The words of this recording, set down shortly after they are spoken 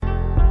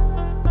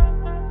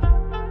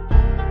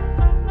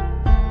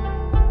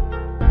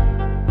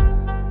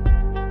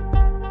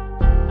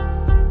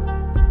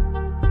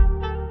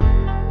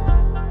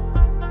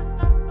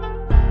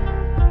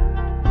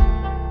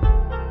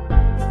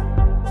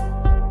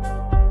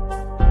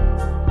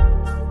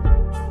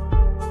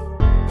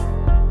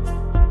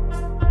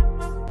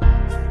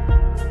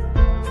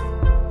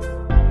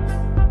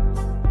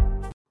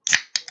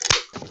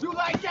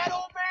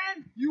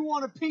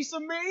piece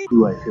of me?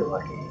 Do I feel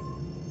lucky?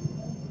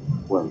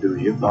 Well, do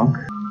you, punk?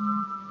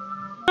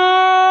 Good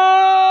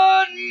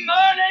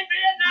morning,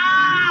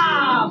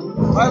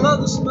 Vietnam! I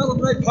love the smell of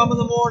napalm in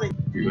the morning.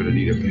 You're gonna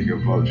need a bigger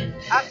boat.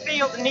 I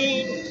feel the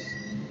need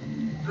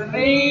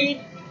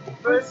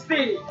for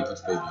speed.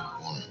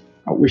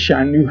 I wish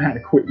I knew how to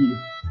quit you.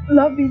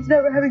 Love means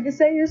never having to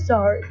say you're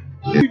sorry.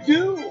 You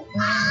do.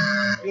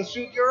 You'll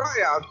shoot your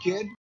eye out,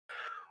 kid.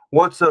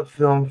 What's up,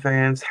 film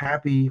fans?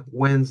 Happy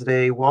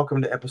Wednesday.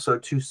 Welcome to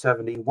episode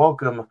 270.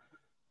 Welcome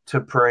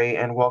to Pray,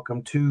 and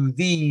welcome to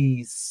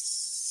the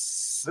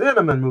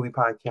Cinnamon Movie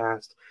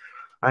Podcast.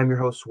 I'm your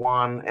host,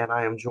 Juan, and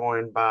I am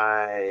joined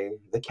by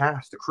the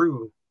cast, the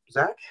crew.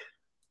 Zach?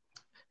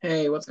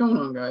 Hey, what's going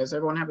on, guys?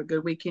 Everyone have a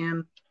good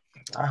weekend?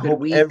 I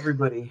hope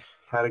everybody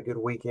had a good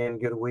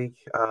weekend, good week.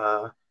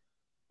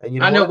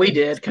 And I know we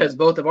did, because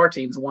both of our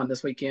teams won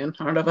this weekend.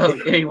 I don't know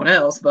about anyone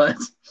else, but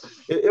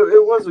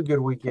it was a good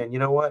weekend. You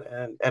know what?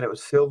 And it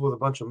was filled with a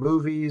bunch of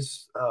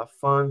movies,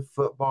 fun,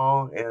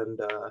 football, and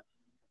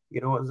you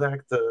know what,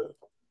 Zach? The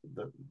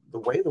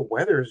way the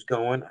weather's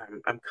going,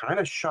 I'm kind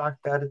of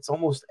shocked that it's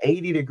almost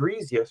 80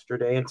 degrees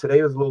yesterday, and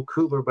today was a little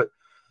cooler. But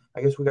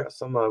I guess we got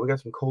some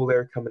cold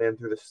air coming in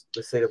through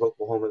the state of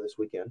Oklahoma this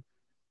weekend.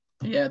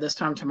 yeah, this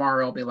time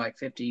tomorrow will be like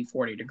 50,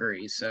 40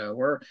 degrees. So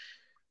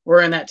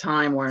we're in that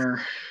time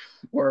where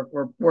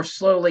we're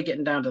slowly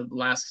getting down to the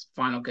last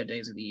final good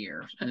days of the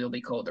year, and it'll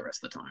be cold the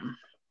rest of the time.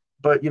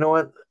 But you know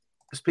what?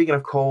 Speaking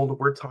of cold,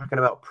 we're talking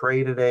about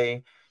Prey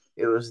today.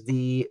 It was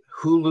the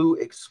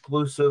Hulu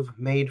exclusive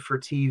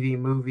made-for-TV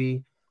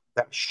movie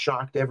that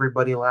shocked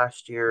everybody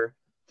last year.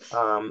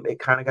 It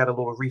kind of got a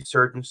little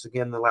resurgence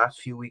again the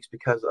last few weeks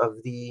because of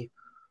the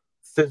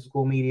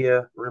physical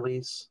media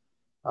release.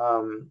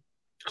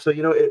 So,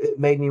 you know, it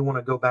made me want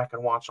to go back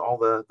and watch all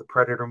the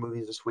Predator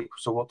movies this week.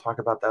 So we'll talk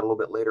about that a little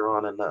bit later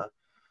on in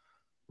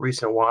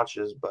recent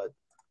watches. But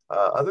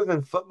other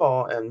than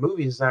football and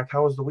movies, Zach,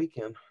 how was the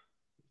weekend?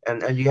 And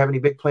do you have any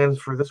big plans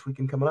for this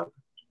weekend coming up?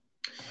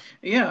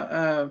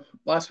 Yeah,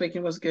 last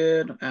weekend was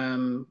good.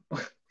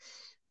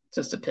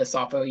 Just to piss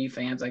off OU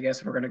fans, I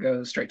guess, if we're going to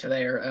go straight to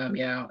there.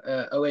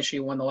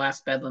 OSU won the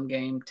last Bedlam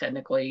game,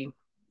 technically,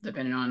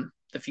 depending on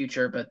the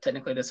future. But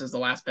technically, this is the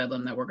last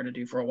Bedlam that we're going to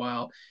do for a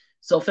while.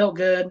 So felt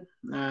good.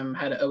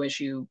 Had an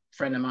OSU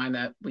friend of mine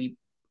that we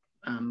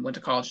went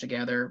to college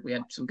together. We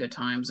had some good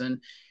times. And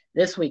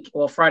this week,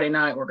 well, Friday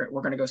night, we're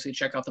going to go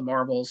check out the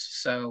Marvels.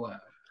 So,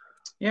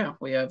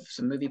 we have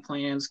some movie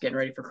plans, getting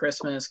ready for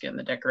Christmas, getting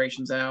the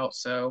decorations out.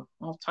 So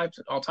all type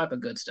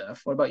of good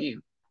stuff. What about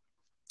you?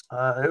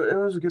 It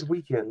was a good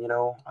weekend. You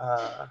know,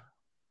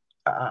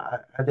 I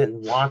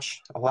didn't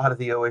watch a lot of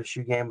the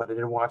OSU game, but I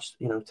did watch.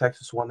 You know,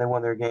 Texas won. They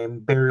won their game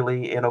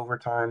barely in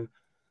overtime.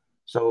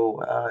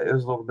 So it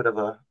was a little bit of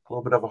a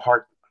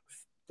heart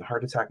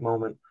attack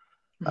moment.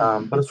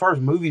 But as far as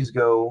movies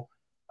go,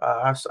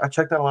 I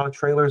checked out a lot of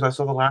trailers. I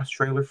saw the last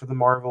trailer for the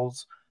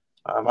Marvels.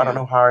 I don't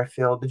know how I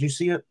feel. Did you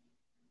see it?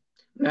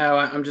 No,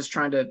 I'm just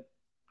trying to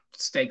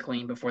stay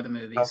clean before the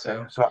movie.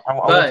 Okay, so I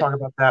won't talk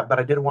about that. But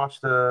I did watch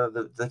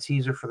the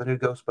teaser for the new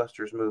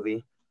Ghostbusters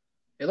movie.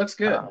 It looks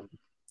good.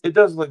 It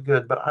does look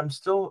good, but I'm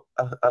still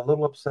a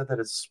little upset that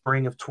it's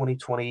spring of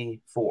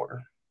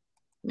 2024.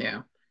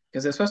 Yeah,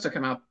 because it's supposed to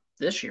come out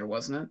this year,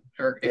 wasn't it?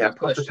 Or it Yeah, got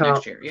pushed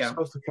next year. Yeah, it's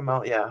supposed to come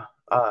out,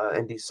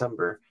 in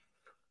December.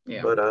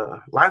 Yeah. But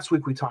last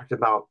week we talked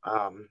about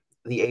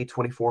the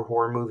A24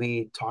 horror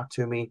movie, Talk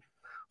to Me.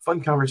 Fun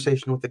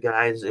conversation with the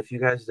guys. If you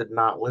guys did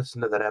not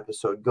listen to that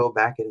episode, go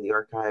back into the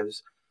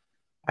archives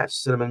at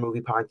Cinnamon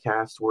Movie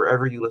Podcast,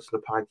 wherever you listen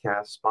to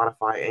podcasts,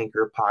 Spotify,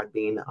 Anchor,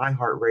 Podbean,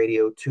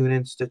 iHeartRadio,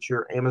 TuneIn,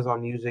 Stitcher,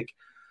 Amazon Music,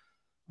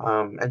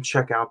 and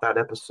check out that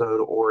episode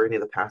or any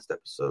of the past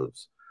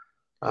episodes.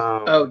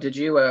 Did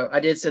you?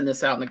 I did send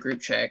this out in the group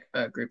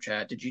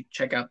chat. Did you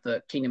check out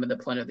the Kingdom of the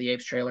Planet of the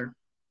Apes trailer?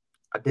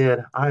 I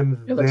did.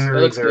 I'm It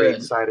looks very good.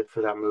 excited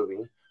for that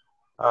movie.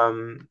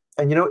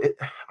 And you know,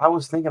 I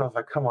was thinking, I was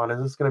like, come on,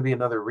 is this going to be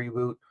another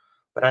reboot?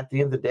 But at the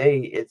end of the day,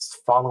 it's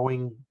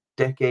following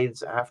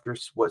decades after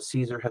what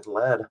Caesar had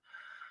led,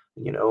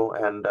 you know,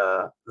 and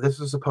this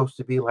is supposed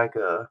to be like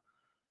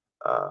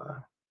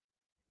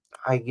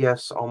I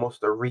guess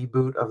almost a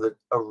reboot of the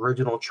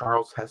original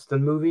Charles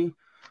Heston movie,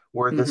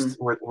 where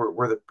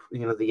where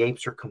the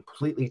apes are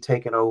completely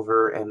taken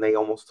over and they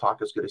almost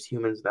talk as good as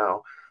humans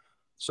now.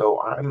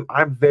 So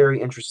I'm very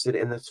interested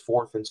in this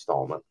fourth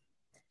installment.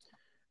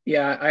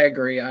 Yeah, I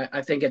agree.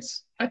 I think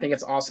it's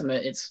awesome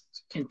that it's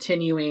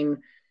continuing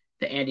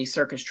the Andy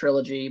Serkis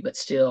trilogy, but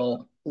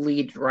still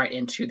lead right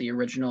into the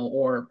original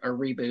or a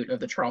reboot of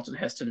the Charlton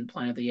Heston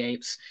Planet of the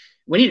Apes.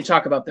 We need to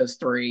talk about those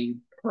three: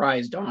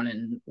 Rise, Dawn,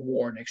 and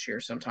War next year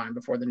sometime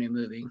before the new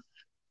movie.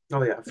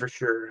 Oh yeah, for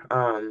sure.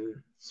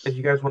 If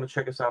you guys want to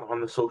check us out on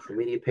the social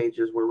media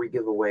pages where we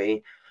give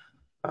away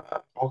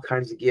all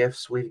kinds of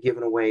gifts, we've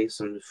given away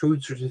some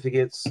food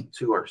certificates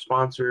to our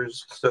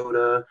sponsors,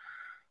 soda.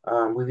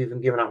 We've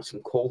even given out some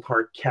cold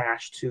hard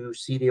cash to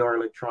CDR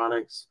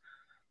Electronics.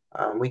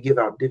 We give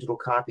out digital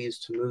copies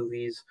to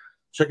movies.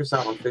 Check us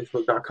out on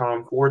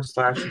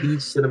Facebook.com/The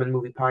Cinnamon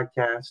Movie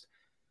Podcast.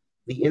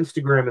 The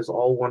Instagram is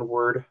all one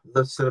word,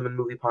 The Cinnamon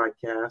Movie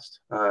Podcast.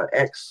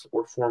 X,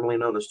 or formerly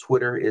known as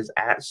Twitter, is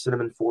at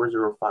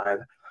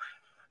Cinnamon405.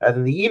 And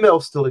then the email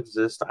still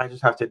exists. I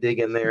just have to dig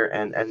in there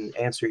and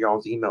answer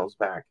y'all's emails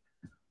back.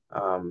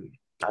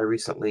 I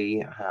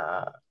recently,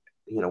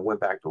 went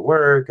back to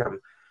work.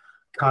 I'm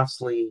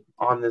constantly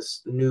on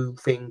this new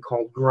thing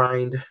called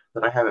Grind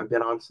that I haven't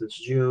been on since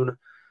June.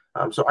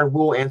 So I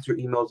will answer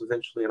emails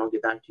eventually, and I'll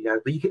get back to you guys.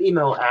 But you can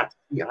email at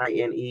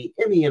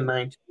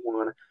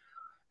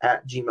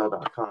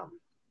cinemen921@gmail.com.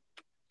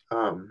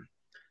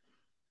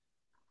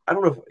 I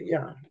don't know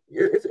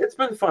if, it's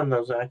been fun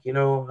though, Zach.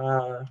 Doing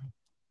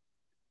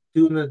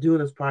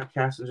this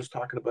podcast and just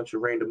talking a bunch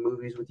of random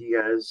movies with you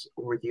guys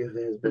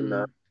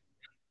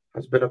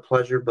has been a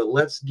pleasure. But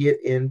let's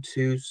get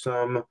into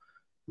some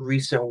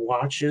recent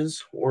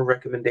watches or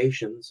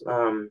recommendations.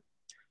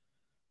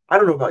 I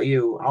don't know about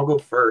you. I'll go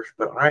first,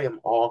 but I am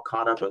all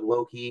caught up in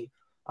Loki.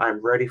 I'm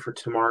ready for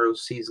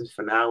tomorrow's season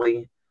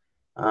finale.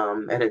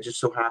 And it just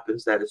so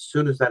happens that as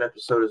soon as that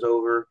episode is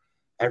over,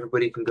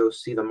 everybody can go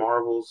see the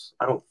Marvels.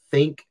 I don't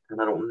think,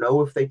 and I don't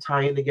know if they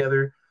tie in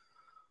together,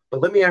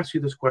 but let me ask you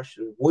this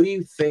question. What do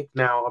you think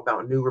now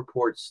about new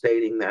reports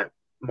stating that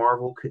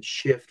Marvel could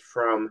shift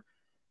from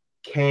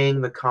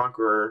Kang the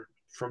Conqueror,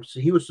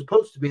 he was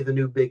supposed to be the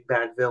new big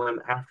bad villain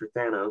after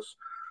Thanos.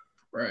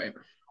 Right.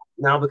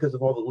 Now, because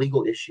of all the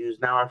legal issues,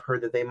 now I've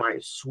heard that they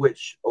might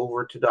switch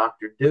over to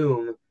Doctor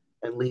Doom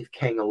and leave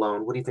Kang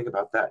alone. What do you think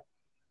about that?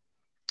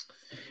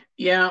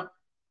 Yeah.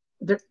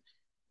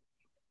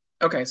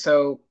 Okay,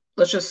 so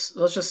let's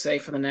just say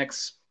for the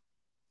next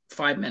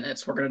 5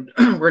 minutes we're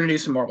gonna do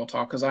some Marvel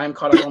talk because I'm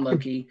caught up on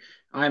Loki.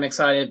 I'm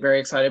excited, very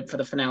excited for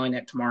the finale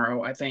next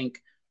tomorrow. I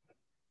think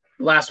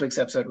last week's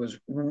episode was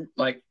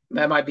like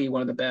that might be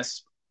one of the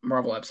best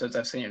Marvel episodes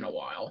I've seen in a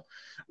while.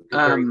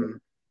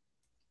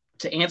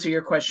 To answer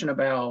your question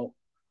about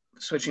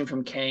switching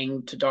from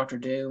Kang to Doctor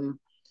Doom,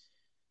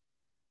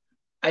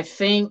 I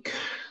think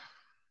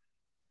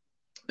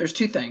there's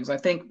two things. I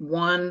think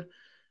one,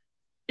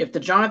 if the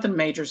Jonathan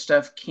Majors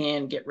stuff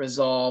can get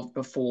resolved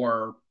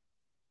before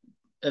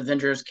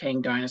Avengers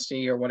Kang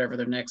Dynasty or whatever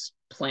their next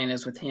plan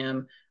is with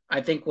him,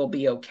 I think we'll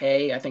be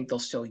okay. I think they'll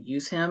still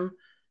use him.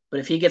 But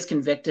if he gets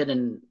convicted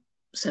and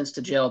sent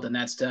to jail, then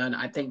that's done.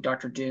 I think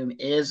Doctor Doom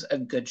is a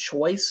good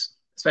choice,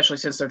 especially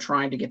since they're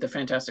trying to get the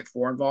Fantastic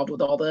Four involved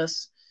with all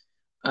this.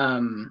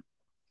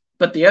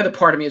 But the other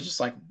part of me is just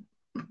like,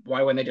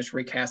 why wouldn't they just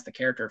recast the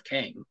character of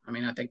Kang? I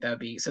mean, I think that would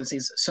be, since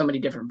he's so many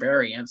different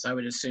variants, I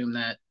would assume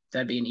that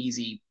that'd be an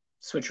easy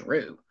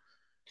switcheroo.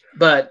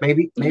 But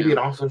maybe it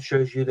also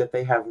shows you that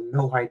they have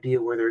no idea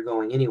where they're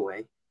going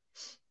anyway.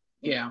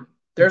 Yeah.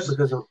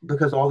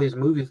 Because all these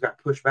movies got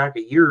pushed back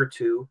a year or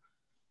two.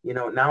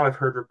 Now I've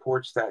heard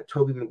reports that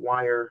Tobey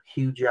Maguire,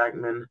 Hugh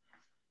Jackman,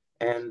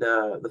 and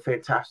the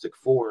Fantastic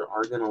Four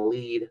are going to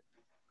lead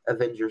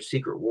Avengers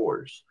Secret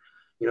Wars.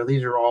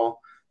 These are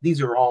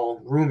all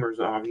rumors,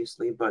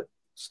 obviously, but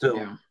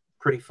still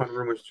pretty fun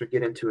rumors to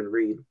get into and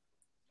read.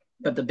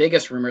 But the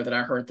biggest rumor that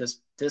I heard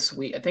this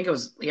week, I think it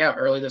was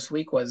early this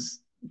week, was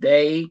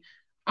I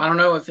don't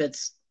know if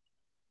it's,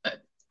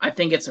 I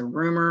think it's a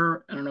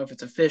rumor. I don't know if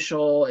it's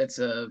official. It's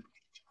a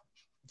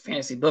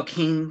fantasy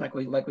booking, like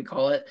we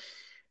call it.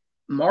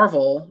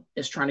 Marvel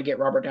is trying to get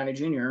Robert Downey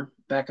Jr.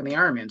 back in the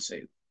Iron Man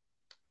suit.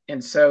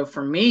 And so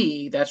for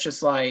me, that's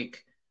just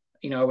like,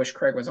 I wish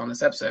Craig was on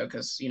this episode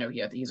because,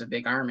 he's a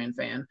big Iron Man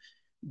fan.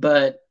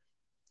 But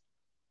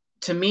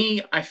to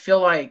me, I feel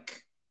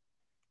like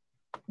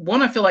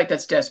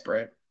that's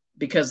desperate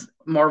because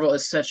Marvel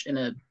is such in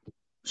a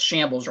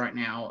shambles right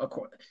now.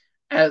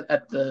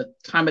 At the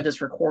time of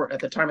this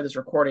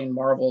recording,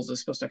 Marvel's is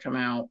supposed to come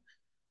out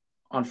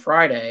on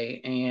Friday,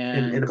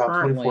 and in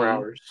about 24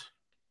 hours.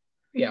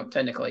 Yeah,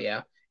 technically,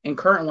 yeah. And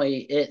currently,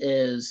 it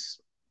is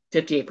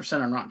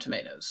 58% on Rotten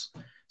Tomatoes.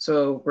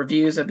 So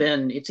reviews have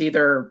been,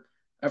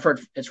 I've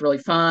heard it's really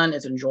fun,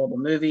 it's an enjoyable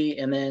movie,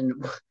 and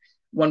then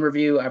one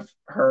review I've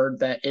heard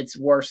that it's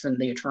worse than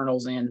The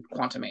Eternals and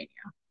Quantumania.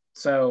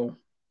 So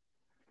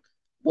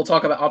I'll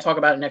talk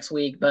about it next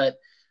week, but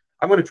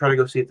I'm going to try to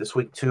go see it this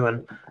week too,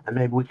 and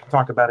maybe we can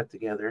talk about it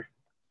together.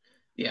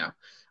 Yeah.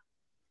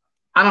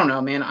 I don't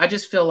know, man. I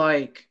just feel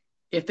like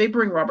if they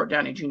bring Robert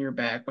Downey Jr.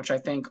 back, which I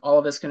think all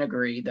of us can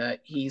agree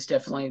that he's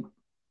definitely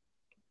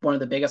one of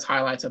the biggest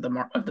highlights of the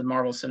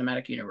Marvel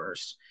Cinematic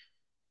Universe,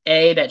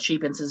 A, that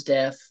cheapens his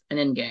death in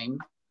Endgame,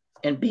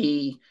 and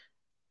B,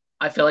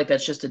 I feel like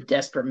that's just a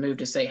desperate move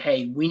to say,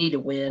 hey, we need to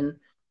win,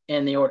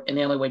 and the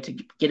only way to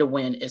get a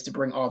win is to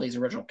bring all these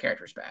original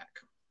characters back.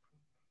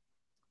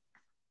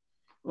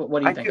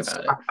 What do you think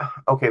about it?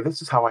 Okay,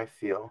 this is how I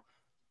feel.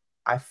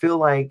 I feel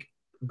like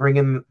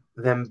bringing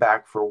them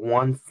back for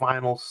one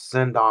final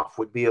send-off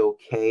would be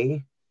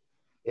okay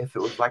if it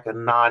was like a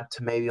nod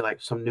to maybe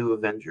like some new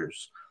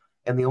Avengers.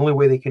 And the only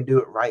way they can do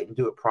it right and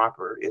do it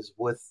proper is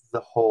with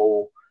the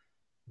whole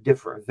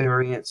different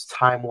variants,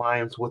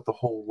 timelines, with the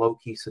whole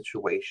Loki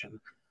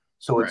situation.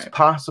 So it's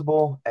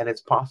possible, and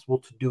it's possible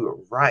to do it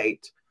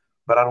right,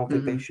 but I don't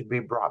think they should be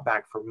brought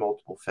back for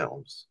multiple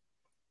films.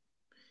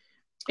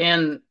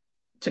 And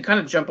to kind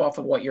of jump off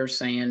of what you're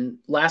saying,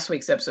 last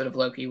week's episode of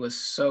Loki was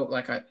so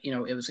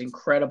it was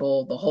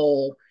incredible. The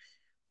whole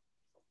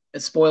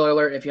spoiler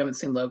alert, if you haven't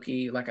seen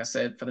Loki, like I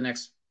said, for the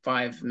next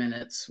 5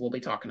 minutes, we'll be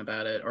talking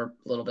about it, or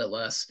a little bit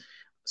less.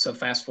 So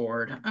fast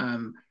forward.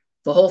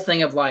 The whole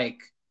thing of like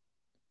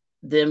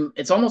them,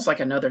 it's almost like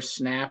another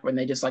snap when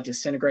they just like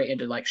disintegrate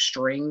into like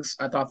strings.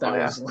 I thought that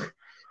was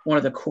one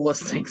of the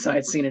coolest things I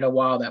had seen in a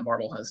while that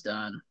Marvel has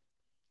done.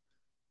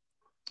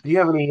 Do you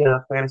have any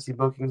fantasy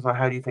bookings on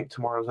how do you think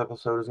tomorrow's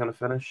episode is going to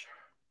finish?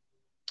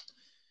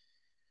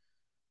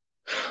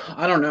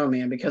 I don't know,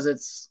 man, because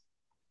it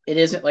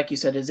isn't like you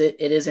said. It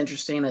is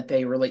interesting that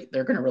they're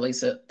going to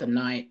release it the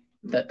night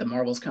that the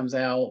Marvels comes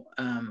out.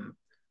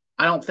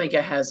 I don't think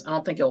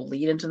it'll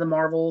lead into the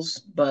Marvels,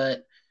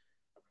 but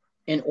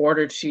in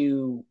order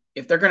to,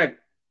 if they're going to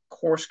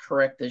course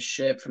correct this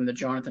ship from the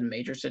Jonathan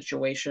Major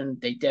situation,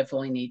 they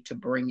definitely need to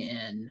bring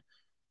in,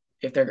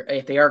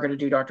 if they are going to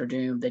do Doctor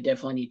Doom, they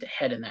definitely need to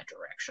head in that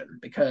direction,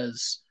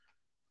 because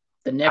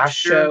the next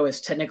show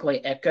is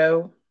technically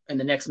Echo and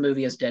the next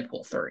movie is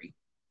Deadpool 3.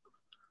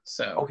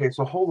 So okay,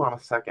 so hold on a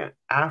second.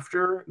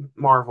 After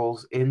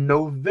Marvels in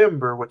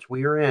November, which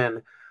we are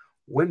in,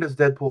 when does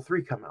Deadpool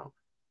 3 come out?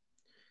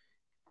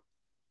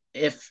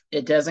 If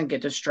it doesn't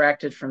get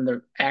distracted from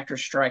the actor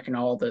strike and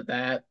all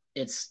that,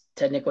 it's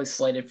technically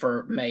slated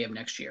for May of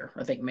next year.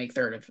 I think May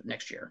 3rd of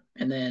next year.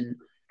 And then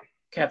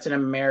Captain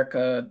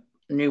America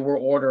New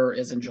World Order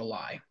is in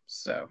July.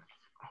 So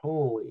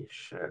holy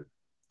shit.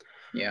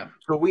 Yeah.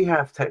 So we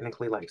have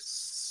technically like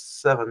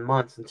 7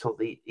 months until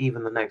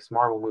even the next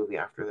Marvel movie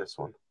after this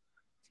one.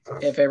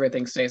 If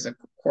everything stays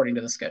according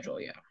to the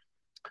schedule, yeah.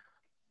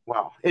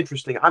 Wow,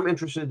 interesting. I'm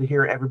interested to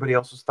hear everybody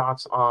else's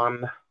thoughts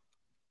on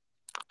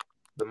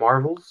the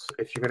Marvels,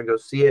 if you're going to go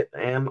see it,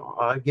 and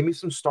give me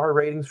some star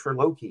ratings for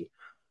Loki.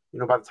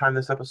 By the time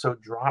this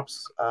episode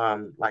drops,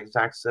 like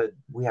Zach said,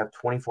 we have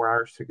 24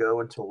 hours to go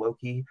until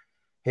Loki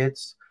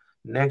hits.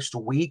 Next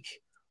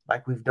week,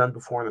 like we've done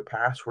before in the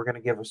past, we're going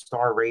to give a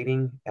star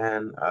rating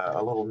and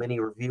a little mini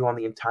review on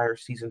the entire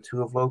season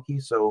 2 of Loki.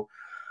 So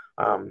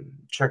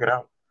check it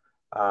out.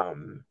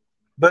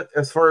 But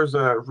as far as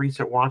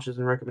recent watches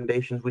and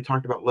recommendations, we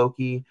talked about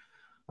Loki.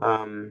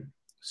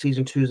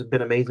 Season 2 has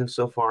been amazing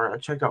so far. I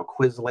checked out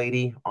Quiz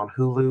Lady on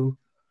Hulu,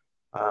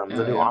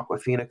 the new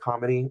Awkwafina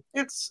comedy.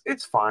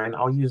 It's fine.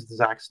 I'll use the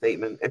Zach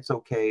statement. It's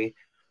okay.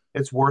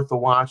 It's worth a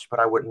watch, but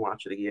I wouldn't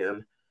watch it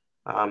again.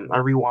 I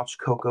rewatched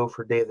Coco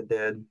for Day of the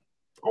Dead.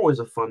 Always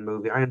a fun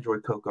movie. I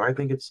enjoyed Coco. I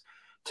think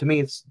to me,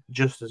 it's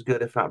just as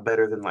good, if not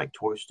better, than like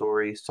Toy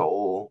Story,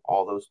 Soul,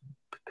 all those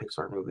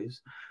Pixar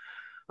movies.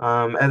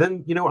 And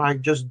then, I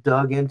just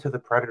dug into the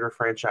Predator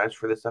franchise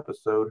for this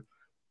episode.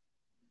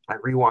 I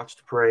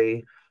rewatched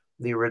Prey,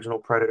 the original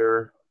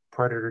Predator,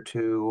 Predator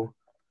 2,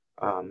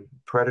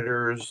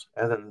 Predators,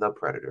 and then The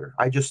Predator.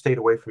 I just stayed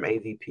away from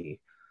AVP.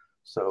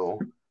 So,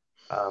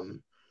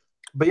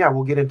 but yeah,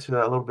 we'll get into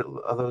a little bit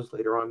of those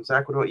later on.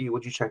 Zach, what about you?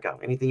 What'd you check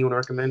out? Anything you want to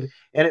recommend?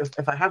 And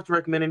if I have to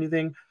recommend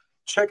anything,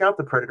 check out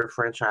the Predator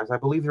franchise. I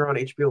believe they're on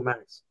HBO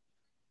Max.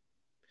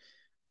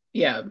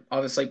 Yeah,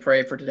 obviously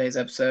Prey for today's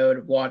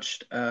episode.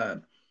 Watched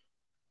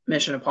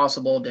Mission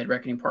Impossible Dead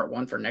Reckoning Part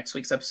 1 for next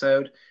week's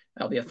episode.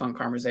 That'll be a fun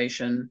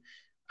conversation.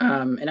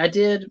 And I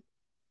did,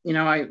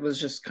 I was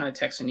just kind of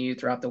texting you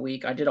throughout the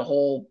week. I did a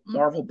whole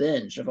Marvel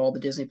binge of all the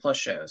Disney Plus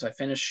shows. I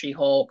finished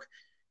She-Hulk,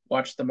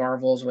 watched the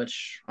Marvels,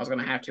 which I was going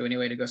to have to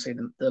anyway to go see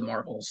the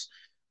Marvels.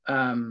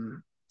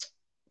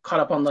 Caught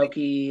up on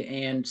Loki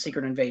and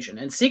Secret Invasion.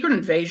 And Secret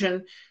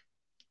Invasion,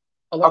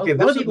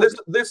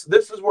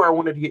 this is where I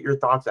wanted to get your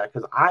thoughts at,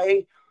 because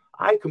I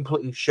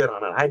completely shit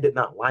on it. I did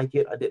not like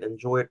it. I didn't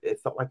enjoy it. It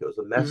felt like it was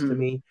a mess to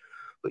me.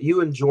 But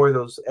you enjoy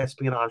those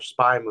espionage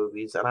spy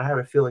movies, and I have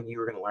a feeling you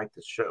were going to like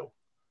this show.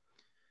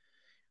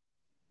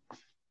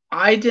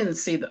 I didn't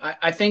see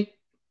I think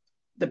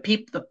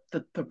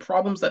the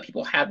problems that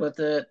people had with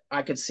it,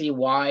 I could see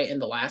why in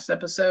the last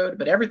episode,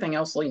 but everything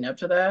else leading up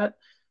to that,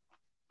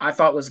 I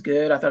thought was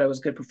good. I thought it was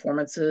good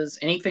performances.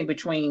 Anything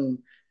between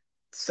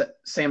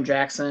Sam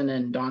Jackson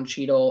and Don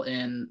Cheadle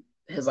and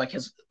his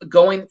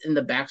going in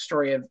the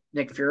backstory of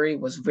Nick Fury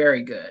was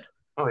very good.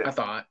 Oh yeah, I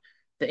thought.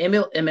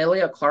 The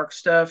Emilia Clarke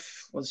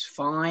stuff was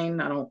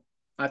fine.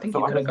 I think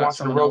you could have got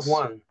someone else.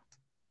 Rogue One.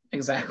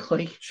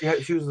 Exactly.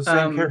 She was the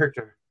same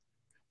character.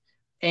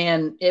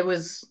 And it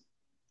was,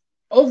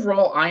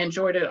 overall, I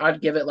enjoyed it.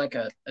 I'd give it like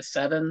a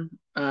 7.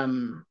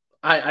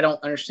 I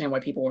don't understand why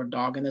people were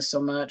dogging this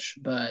so much,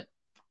 but,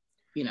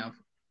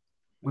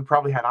 We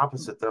probably had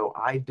opposite, though.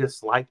 I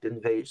disliked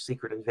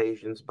Secret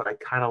Invasions, but I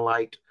kind of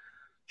liked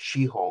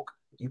She-Hulk.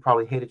 You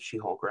probably hated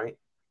She-Hulk, right?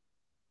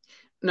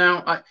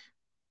 No,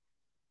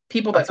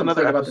 people that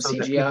complain about the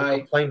CGI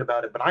complained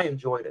about it, but I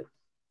enjoyed it.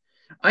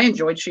 I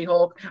enjoyed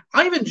She-Hulk.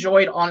 I've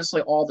enjoyed,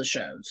 honestly, all the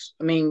shows.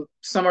 I mean,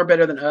 some are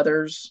better than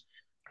others,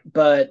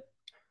 but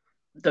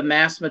the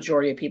mass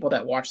majority of people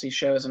that watch these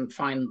shows and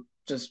find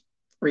just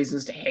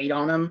reasons to hate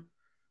on them,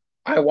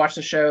 I watch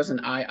the shows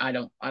and I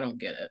don't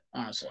get it,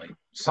 honestly.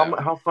 So,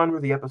 how fun were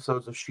the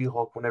episodes of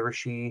She-Hulk whenever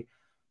she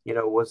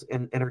was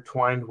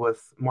intertwined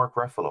with Mark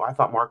Ruffalo. I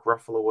thought Mark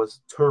Ruffalo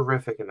was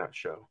terrific in that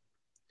show.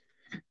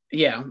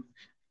 Yeah.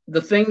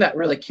 The thing that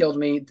really killed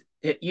me,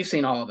 you've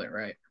seen all of it,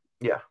 right?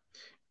 Yeah.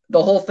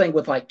 The whole thing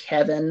with like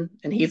Kevin,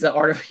 and he's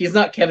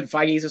not Kevin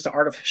Feige, he's just an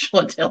artificial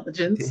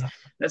intelligence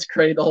that's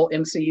created the whole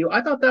MCU.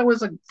 I thought that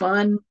was a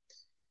fun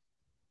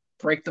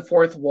break the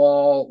fourth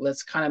wall,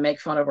 let's kind of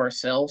make fun of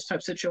ourselves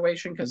type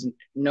situation, because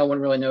no one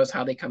really knows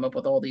how they come up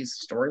with all these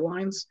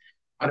storylines.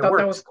 I thought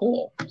that was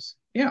cool.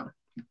 Yeah.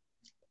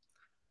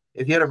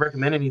 If you had to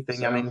recommend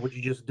anything, would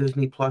you just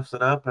Disney Plus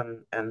it up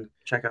and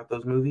check out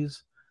those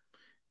movies?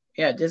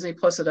 Yeah, Disney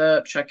Plus it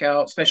up. Check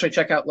out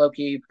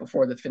Loki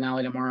before the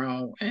finale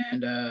tomorrow,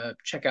 and we're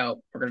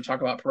going to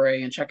talk about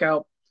Prey, and check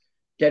out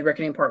Dead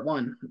Reckoning Part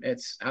 1.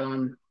 It's out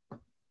on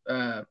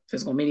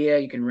physical media.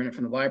 You can rent it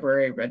from the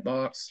library,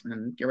 Redbox,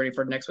 and get ready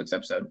for next week's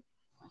episode.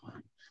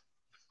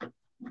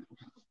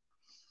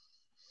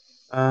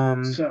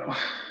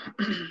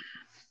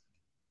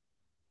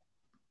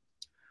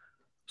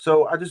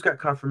 So I just got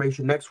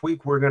confirmation. Next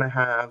week we're gonna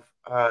have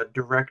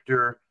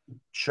director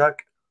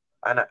Chuck,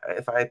 and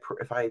if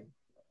I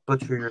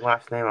butcher your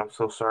last name, I'm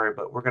so sorry,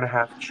 but we're gonna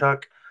have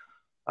Chuck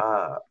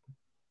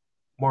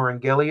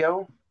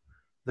Morangelio,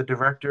 the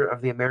director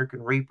of The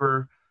American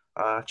Reaper.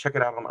 Check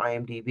it out on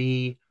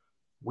IMDb.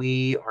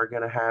 We are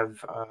gonna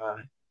have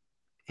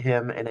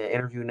him in an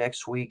interview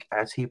next week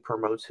as he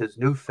promotes his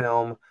new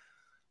film,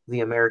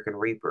 The American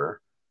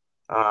Reaper.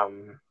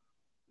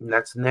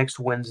 That's next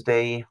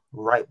Wednesday,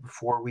 right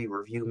before we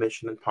review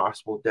Mission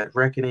Impossible: Dead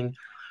Reckoning,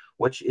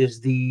 which is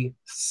the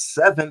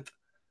 7th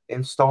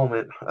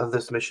installment of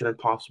this Mission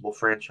Impossible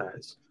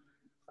franchise.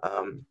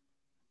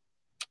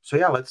 So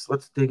yeah,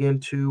 let's dig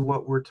into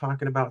what we're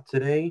talking about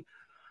today.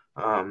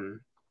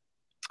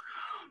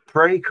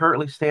 Prey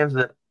currently stands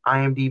at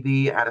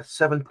IMDb at a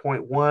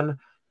 7.1,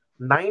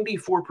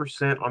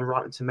 94% on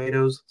Rotten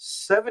Tomatoes,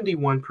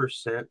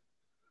 71%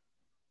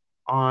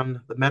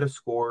 on the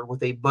Metascore,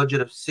 with a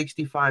budget of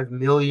 $65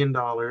 million.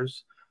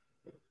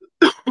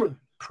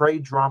 Prey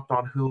dropped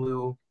on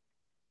Hulu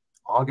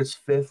August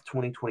 5th,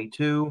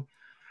 2022.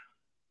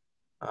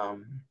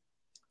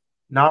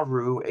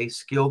 Naru, a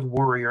skilled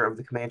warrior of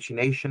the Comanche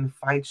Nation,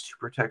 fights to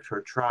protect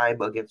her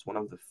tribe against one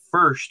of the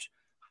first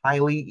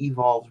highly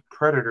evolved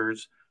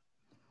predators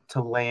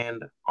to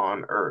land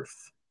on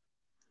Earth.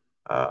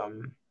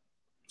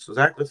 So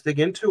Zach, let's dig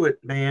into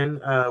it, man.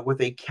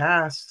 With a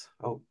cast.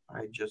 Oh,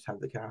 I just have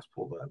the cast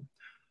pulled up.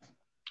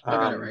 I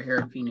got it right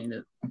here if you need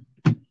it.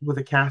 With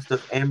a cast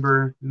of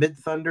Amber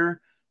Midthunder,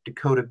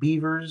 Dakota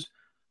Beavers,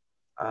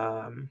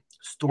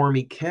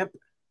 Stormy Kemp,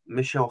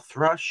 Michelle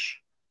Thrush,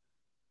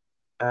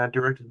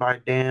 directed by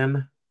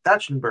Dan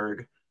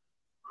Trachtenberg,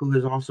 who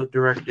has also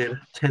directed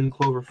 10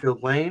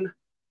 Cloverfield Lane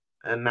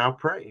and now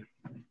Prey.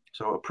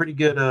 So a pretty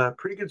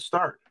good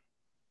start.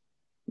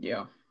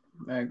 Yeah,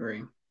 I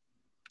agree.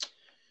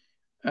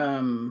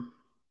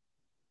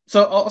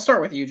 So I'll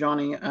start with you,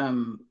 Johnny.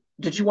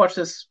 Did you watch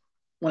this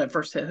when it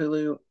first hit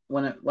Hulu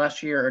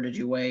last year, or did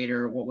you wait,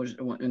 or what was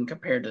in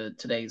compared to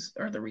today's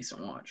or the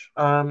recent watch?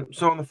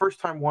 So on the first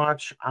time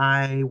watch,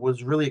 I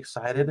was really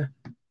excited,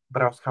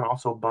 but I was kind of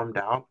also bummed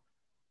out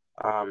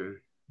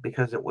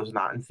because it was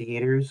not in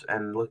theaters.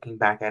 And looking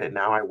back at it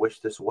now, I wish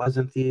this was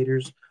in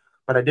theaters.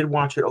 But I did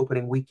watch it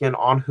opening weekend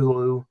on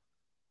Hulu,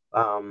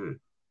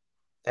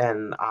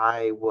 and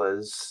I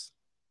was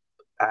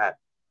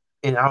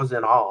in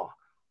awe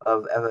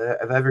of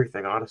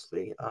everything,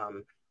 honestly.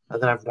 And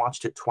then I've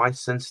watched it twice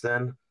since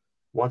then,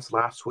 once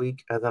last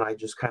week, and then I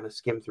just kind of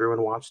skimmed through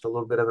and watched a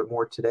little bit of it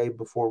more today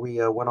before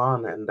we went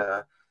on, and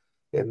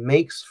it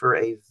makes for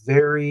a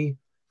very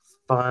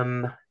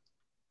fun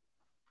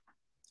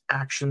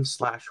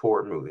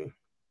action/horror movie.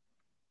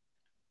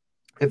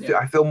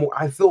 I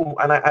feel,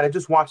 and I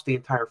just watched the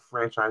entire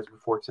franchise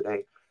before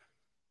today.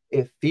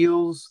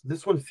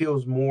 This one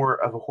feels more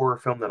of a horror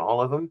film than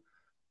all of them,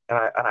 and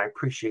I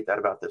appreciate that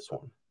about this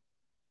one.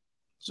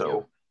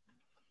 So,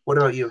 What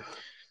about you?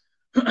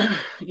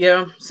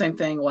 Yeah, same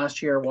thing.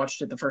 Last year,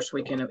 watched it the first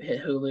weekend it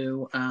hit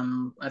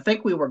Hulu. I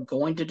think we were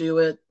going to do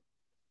it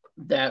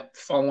that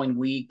following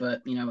week,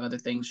 but other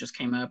things just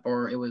came up,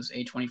 or it was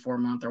A24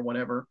 month or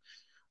whatever.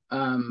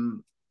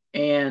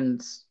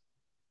 And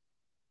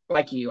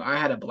like you, I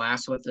had a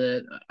blast with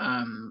it.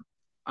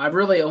 I've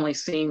really only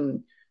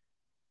seen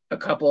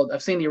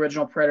I've seen the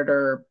original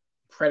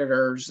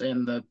Predators,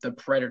 and the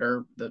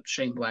Predator that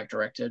Shane Black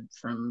directed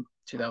from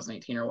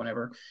 2018 or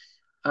whatever.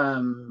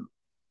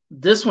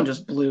 This one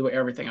just blew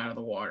everything out of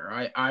the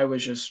water. I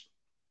was just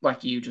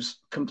like you, just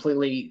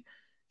completely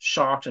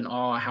shocked and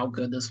awe how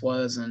good this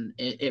was, and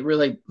it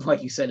really,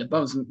 like you said, it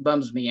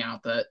bums me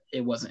out that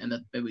it wasn't in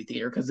the movie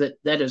theater, because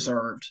that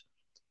deserved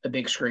a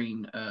big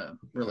screen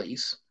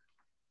release.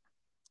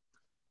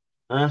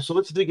 So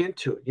let's dig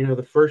into it.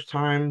 The first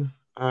time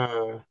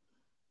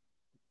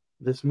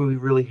this movie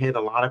really hit,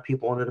 a lot of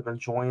people ended up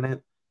enjoying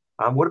it.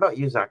 What about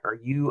you, Zach? Are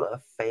you a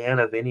fan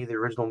of any of the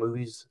original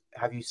movies?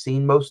 Have you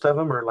seen most of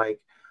them, or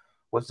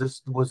was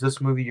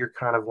this movie your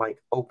kind of like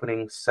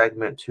opening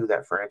segment to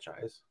that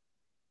franchise?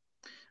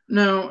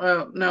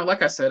 No.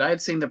 Like I said, I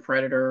had seen the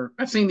Predator.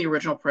 I've seen the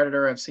original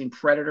Predator. I've seen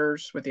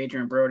Predators with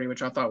Adrian Brody,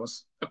 which I thought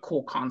was a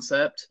cool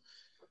concept.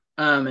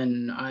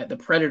 The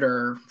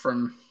Predator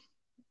from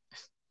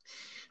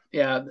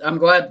yeah, I'm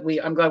glad we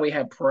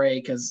had Prey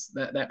because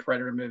that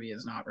Predator movie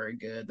is not very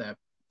good. That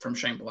from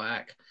Shane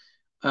Black.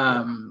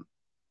 Yeah.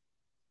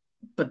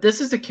 But this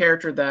is a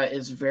character that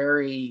is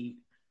very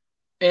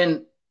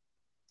and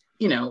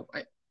you know,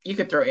 you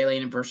could throw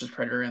Alien versus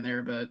Predator in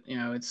there, but you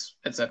know,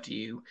 it's up to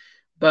you.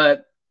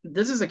 But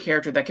this is a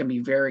character that can be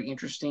very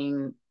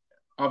interesting.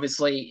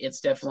 Obviously,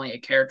 it's definitely a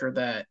character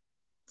that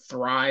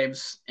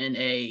thrives in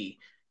a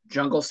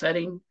jungle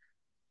setting.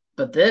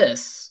 But the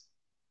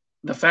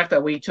fact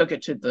that we took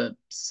it to the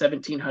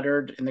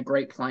 1700 in the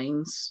Great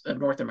Plains of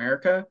North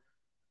America,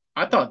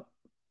 I thought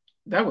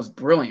that was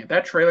brilliant.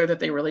 That trailer that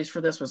they released for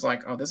this was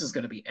like, oh, this is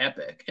going to be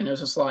epic. And it was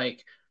just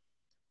like,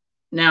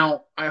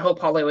 now, I hope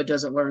Hollywood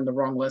doesn't learn the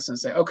wrong lesson and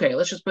say, okay,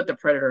 let's just put the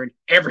Predator in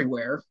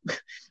everywhere.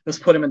 Let's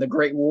put him in the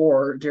Great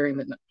War during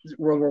the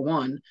World War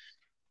One.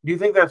 Do you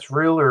think that's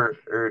real or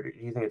do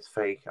you think it's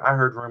fake? I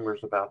heard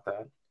rumors about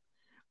that.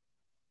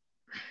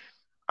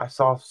 I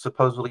saw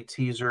supposedly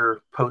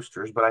teaser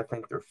posters, but I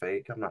think they're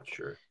fake. I'm not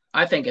sure.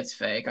 I think it's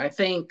fake. I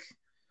think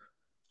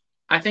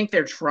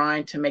they're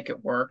trying to make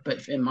it work,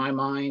 but in my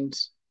mind,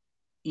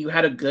 you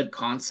had a good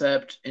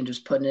concept and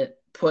just put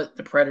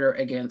the Predator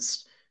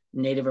against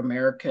Native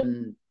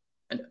American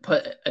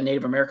put a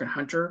Native American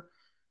hunter.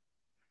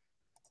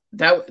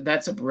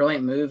 That's a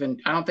brilliant move, and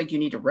I don't think you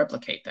need to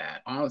replicate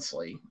that,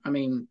 honestly.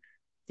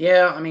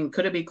 Yeah,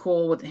 could it be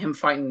cool with him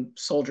fighting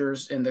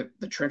soldiers in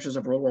the trenches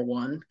of World War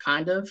One?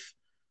 Kind of,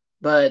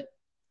 but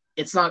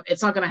it's not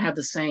going to have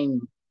the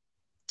same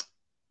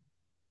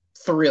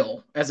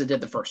thrill as it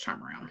did the first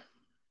time around.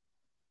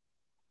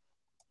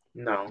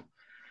 No.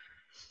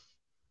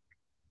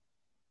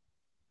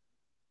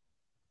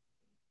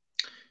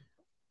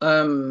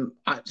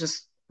 I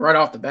just right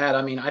off the bat,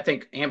 I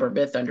think Amber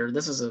Bithunder,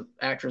 this is an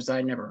actress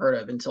I'd never heard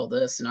of until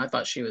this, and I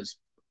thought she was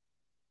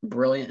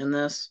brilliant in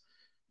this.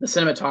 The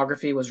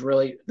cinematography was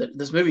really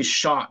this movie's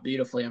shot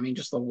beautifully.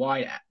 Just the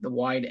wide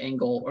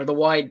angle or the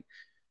wide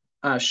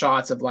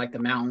shots of like the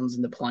mountains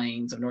and the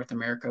plains of North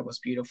America was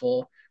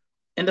beautiful.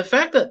 And the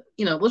fact that,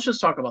 let's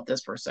just talk about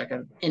this for a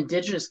second.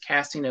 Indigenous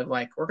casting of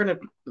like, we're going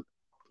to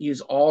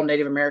use all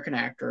Native American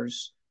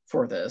actors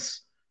for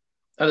this,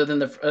 other than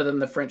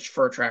the French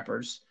fur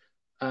trappers.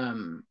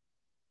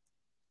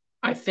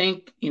 I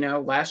think,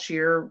 last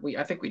year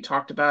I think we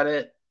talked about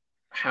it,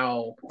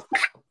 how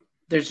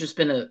there's just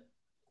been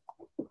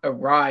a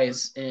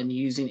rise in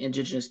using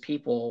indigenous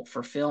people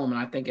for film. And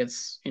I think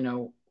it's,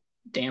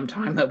 damn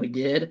time that we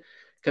did.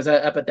 Because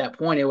up at that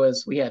point,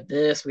 we had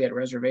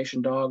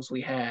Reservation Dogs, we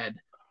had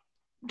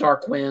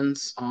Dark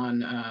Winds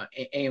on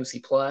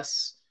AMC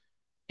Plus,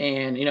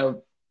 and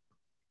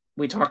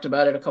we talked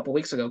about it a couple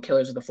weeks ago.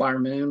 Killers of the Flower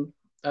Moon.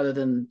 Other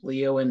than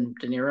Leo and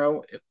De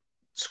Niro,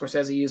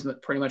 Scorsese used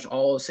pretty much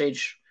all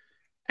Osage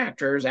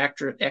actors,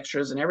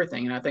 extras, and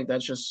everything. And I think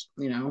that's just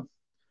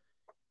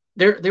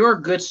there are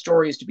good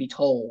stories to be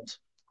told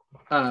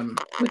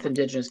with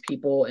indigenous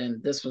people,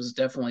 and this was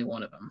definitely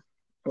one of them.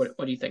 What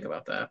do you think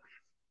about that?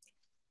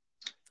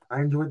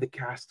 I enjoyed the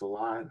cast a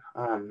lot,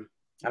 and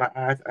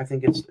I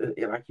think it's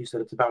like you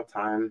said, it's about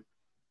time.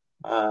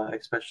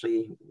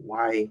 Especially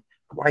why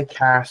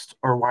cast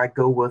or why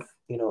go with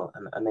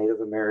a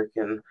Native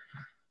American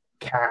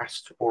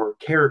cast or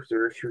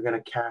character if you're going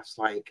to cast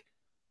like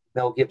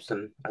Mel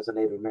Gibson as a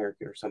Native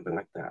American or something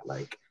like that.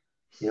 Like,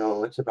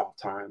 it's about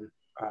time.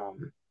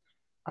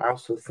 I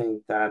also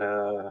think that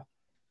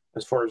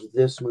as far as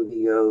this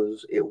movie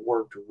goes, it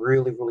worked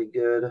really, really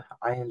good.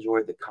 I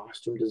enjoyed the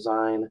costume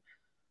design.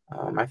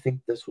 I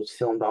think this was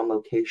filmed on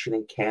location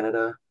in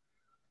Canada,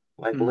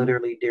 like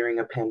literally during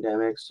a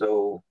pandemic.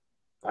 So,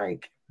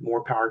 like,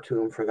 more power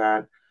to him for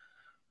that.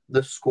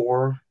 The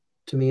score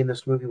to me in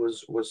this movie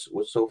was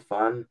so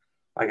fun.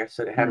 Like I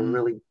said, it had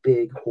really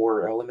big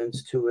horror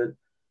elements to it.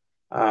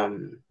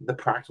 The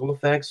practical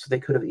effects, they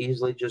could have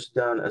easily just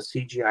done a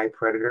CGI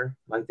Predator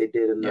like they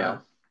did in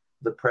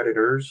the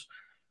Predators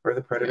or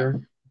the Predator.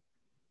 Yeah.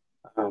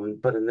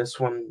 But in this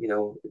one,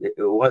 it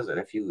wasn't.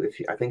 If you,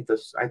 I think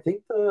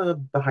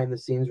the behind the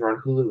scenes are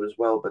on Hulu as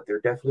well, but they're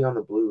definitely on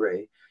the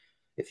Blu-ray.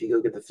 If you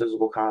go get the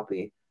physical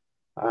copy,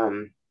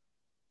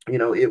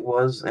 it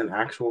was an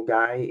actual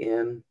guy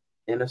in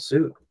a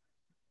suit.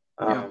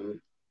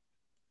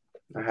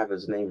 I have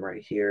his name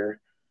right here.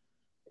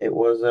 It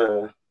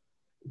was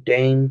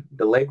Dane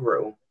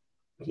DeLegro.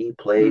 He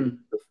played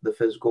the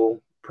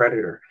physical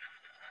Predator.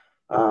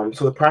 So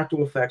the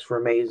practical effects were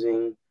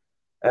amazing.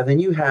 And then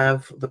you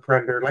have the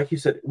Predator. Like you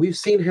said, we've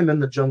seen him in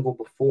the jungle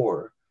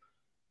before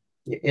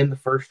in the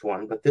first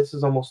one, but this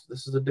is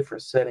a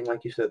different setting.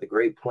 Like you said, the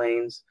Great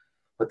Plains.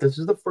 But this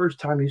is the first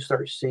time you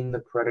start seeing the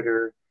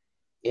Predator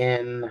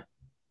in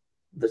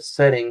the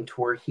setting to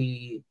where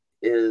he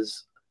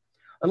is.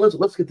 And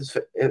let's get this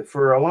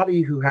for a lot of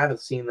you who haven't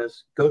seen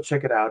this, go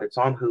check it out. It's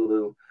on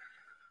Hulu.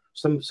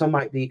 Some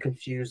might be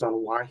confused on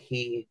why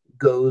he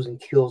goes and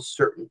kills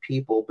certain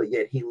people, but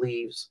yet he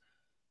leaves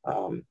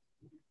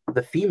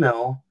The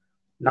female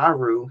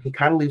Naru, he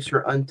kind of leaves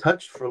her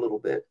untouched for a little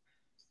bit,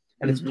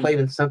 and it's plain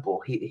and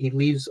simple. He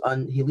leaves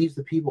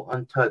the people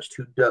untouched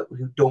who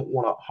don't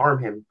want to harm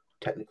him.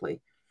 Technically,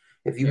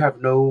 if you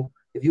have no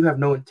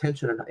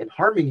intention in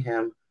harming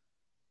him,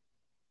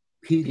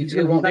 he's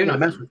not going to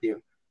mess with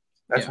you.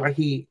 That's why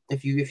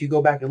if you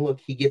go back and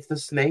look, he gets the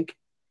snake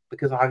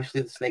because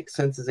obviously the snake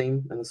senses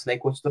him and the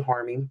snake wants to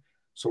harm him.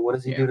 So what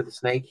does he do to the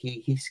snake?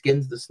 He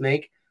skins the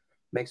snake,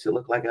 makes it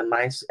look like a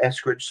nice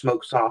Eskridge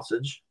smoked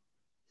sausage.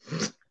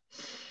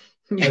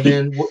 And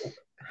then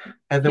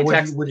the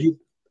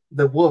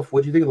wolf?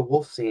 What do you think of the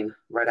wolf scene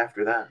right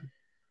after that?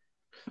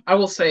 I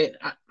will say,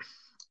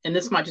 and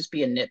this might just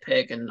be a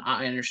nitpick, and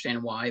I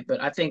understand why,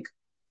 but I think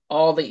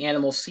all the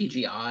animal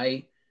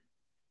CGI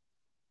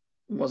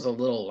was a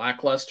little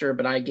lackluster.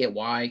 But I get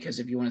why, because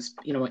if you want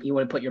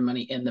to put your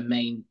money in the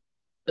main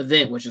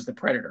event, which is the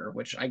Predator,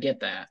 which I get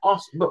that.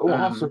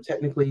 Also,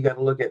 technically, you got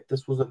to look at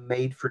this was a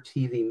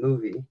made-for-TV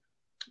movie,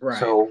 right?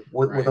 So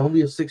with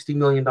only a $60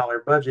 million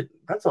budget,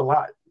 that's a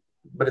lot.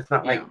 But it's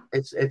not like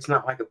it's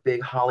not like a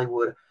big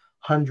Hollywood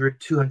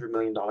 $200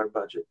 million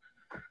budget.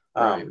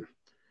 Right.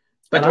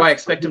 But do I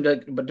expect him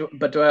to?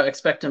 But do I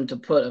expect him to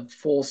put a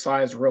full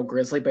size real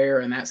grizzly bear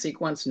in that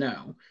sequence?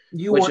 No.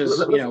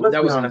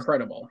 That was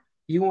incredible.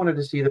 You wanted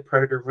to see the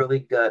Predator really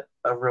gut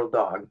a real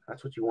dog.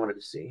 That's what you wanted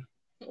to see.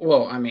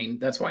 Well, I mean,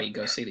 that's why you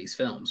go see these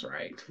films,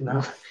 right?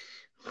 No.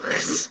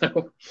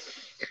 So,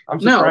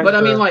 but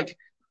I mean, like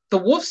the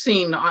wolf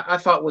scene, I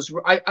thought was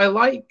I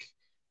like,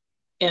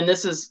 and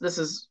this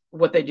is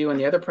what they do in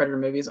the other Predator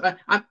movies.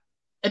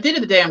 At the end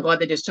of the day, I'm glad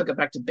they just took it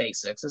back to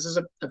basics. This is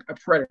a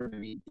Predator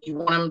movie. You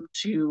want them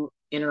to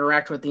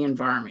interact with the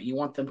environment. You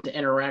want them to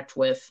interact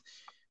with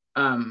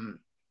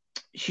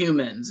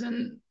humans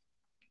and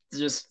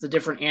just the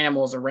different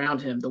animals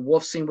around him. The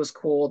wolf scene was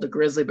cool. The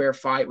grizzly bear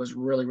fight was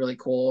really, really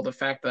cool. The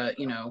fact that,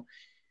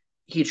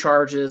 he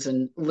charges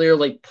and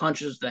literally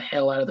punches the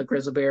hell out of the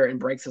grizzly bear and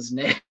breaks his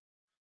neck,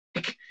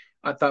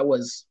 I thought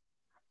was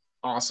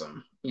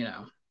awesome,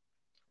 And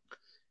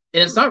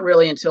it's not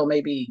really until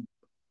maybe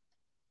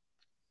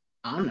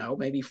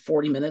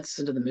 40 minutes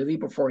into the movie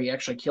before he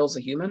actually kills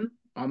a human,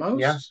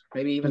 almost. Yeah.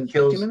 Maybe even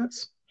 50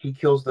 minutes. He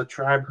kills the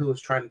tribe who was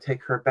trying to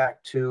take her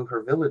back to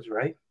her village,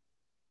 right?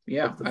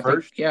 Yeah,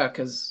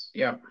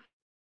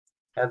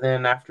 And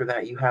then after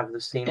that, you have the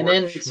scene. And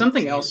then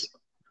something else.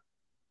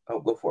 Oh,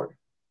 go for it.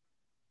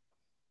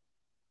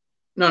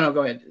 No,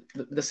 go ahead.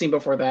 The scene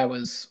before that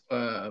was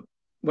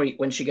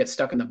when she gets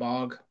stuck in the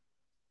bog.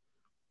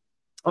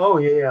 Oh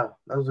yeah,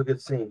 that was a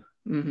good scene.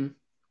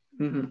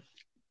 Mm-hmm.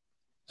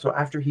 So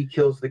after he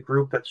kills the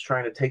group that's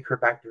trying to take her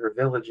back to her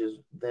villages,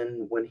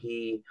 then when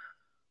he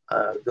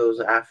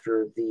goes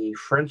after the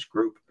French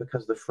group,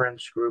 because the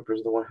French group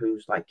is the one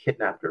who's like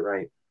kidnapped her,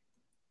 right?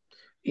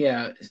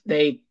 Yeah,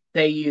 they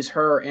use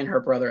her and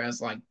her brother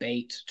as like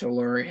bait to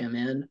lure him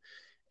in,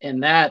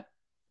 and that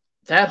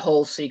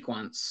whole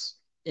sequence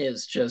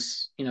is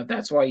just,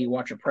 that's why you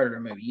watch a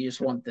Predator movie. You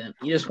just want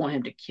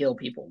him to kill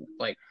people,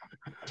 like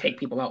take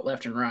people out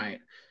left and right.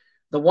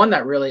 The one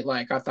that really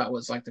I thought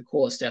was like the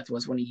coolest death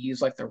was when he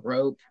used like the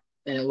rope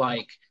and it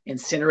like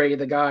incinerated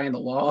the guy in the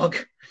log.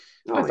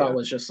 I thought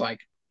was just like,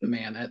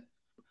 man, that.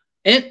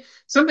 And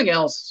something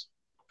else,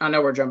 I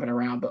know we're jumping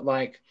around, but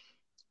like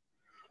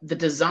the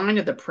design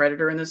of the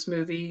Predator in this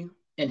movie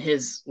and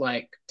his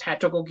like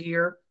tactical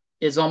gear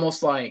is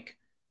almost like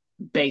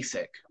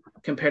basic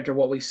compared to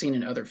what we've seen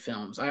in other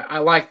films. I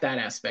like that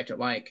aspect of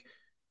like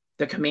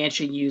the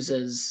Comanche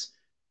uses,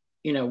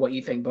 what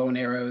you think, bow and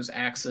arrows,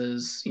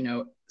 axes,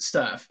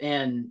 stuff.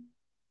 And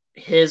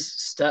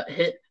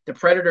the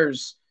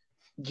Predator's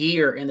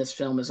gear in this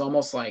film is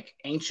almost like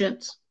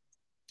ancient,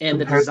 and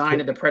the design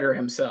of the Predator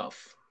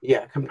himself.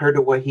 Yeah, compared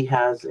to what he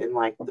has in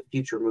like the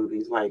future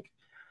movies. Like,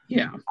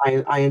 yeah,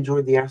 I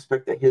enjoyed the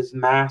aspect that his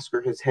mask or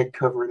his head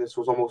cover, this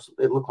was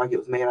it looked like it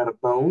was made out of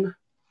bone.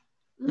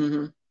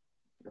 Mm-hmm.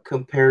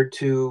 Compared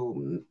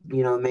to,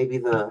 maybe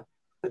the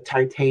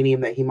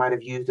titanium that he might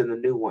have used in the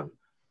new one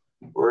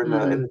or in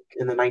the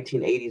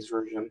 1980s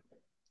version.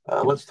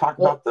 Let's talk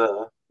about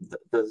the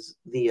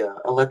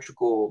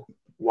electrical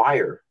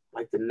wire,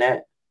 like the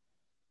net.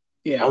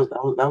 Yeah,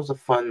 that was a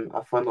fun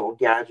little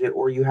gadget.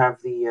 Or you have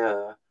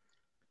the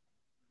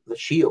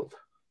shield.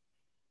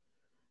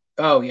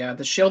 Oh yeah,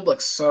 the shield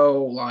looks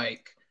so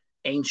like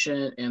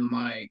ancient and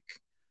like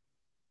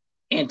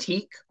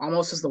antique,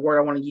 almost is the word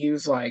I want to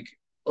use. Like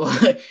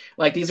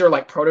these are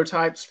like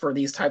prototypes for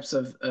these types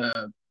of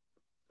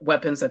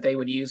weapons that they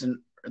would use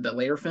in the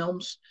later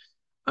films.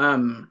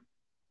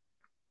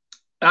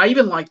 I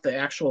even like the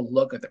actual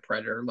look of the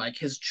Predator. Like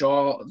his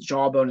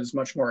jawbone is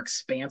much more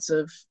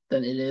expansive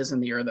than it is in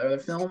the other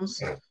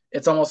films.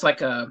 It's almost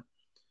like a.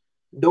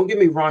 Don't get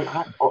me wrong.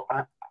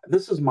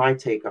 This is my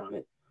take on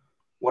it.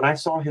 When I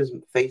saw his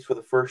face for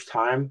the first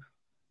time,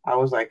 I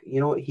was like,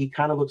 he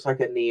kind of looks like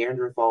a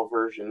Neanderthal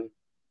version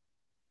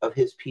of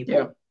his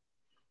people.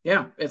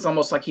 Yeah, it's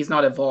almost like he's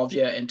not evolved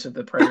yet into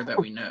the Predator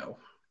that we know.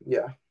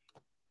 Yeah.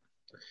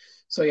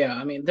 So yeah,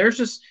 I mean,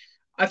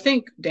 I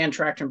think Dan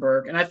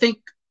Trachtenberg, and I think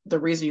the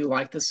reason you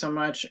like this so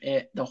much,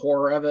 the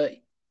horror of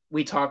it.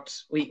 We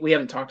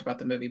haven't talked about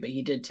the movie, but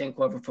he did 10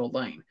 Cloverfield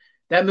Lane.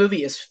 That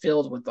movie is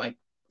filled with like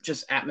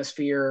just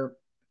atmosphere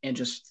and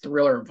just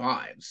thriller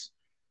vibes.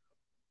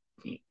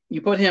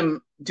 You put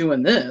him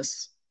doing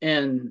this,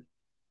 and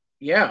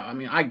yeah, I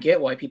mean, I get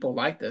why people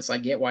like this. I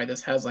get why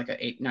this has like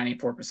a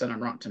 94%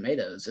 on Rotten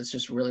Tomatoes. It's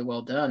just really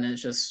well done. And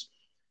it's just,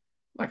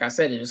 like I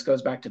said, it just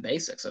goes back to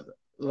basics of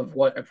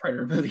what a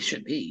Predator movie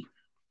should be.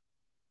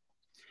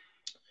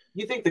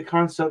 You think the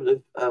concept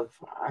of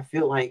I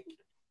feel like,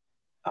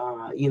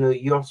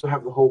 you also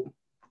have the whole.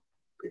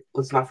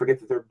 Let's not forget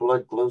that their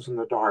blood glows in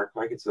the dark,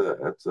 like it's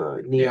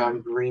a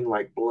neon green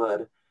like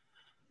blood.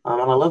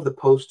 And I love the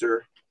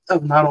poster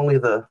of not only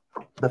the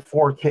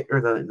 4K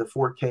or the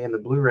 4K and the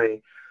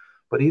Blu-ray,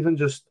 but even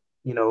just,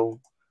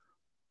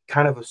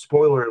 kind of a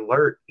spoiler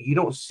alert, you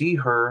don't see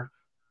her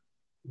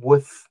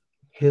with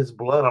his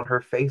blood on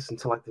her face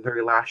until like the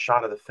very last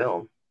shot of the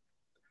film.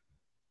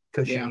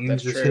 Because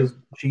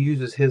she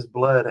uses his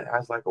blood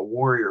as like a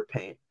warrior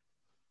paint.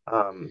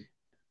 And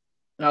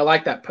I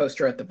like that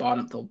poster at the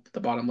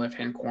bottom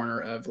left-hand corner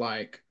of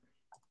like,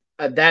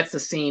 that's the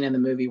scene in the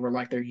movie where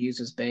like they're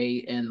used as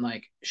bait, and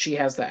like she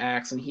has the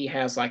axe and he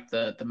has like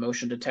the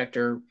motion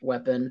detector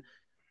weapon.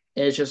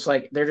 And it's just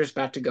like they're just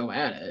about to go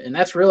at it, and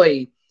that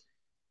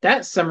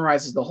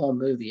summarizes the whole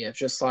movie. It's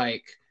just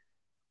like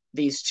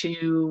these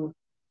two.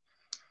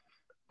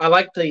 I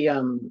like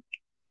the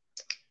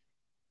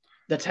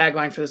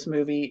tagline for this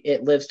movie: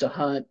 "It lives to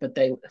hunt, but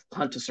they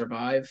hunt to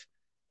survive."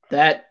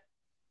 That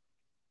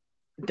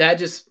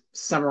just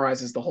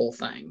summarizes the whole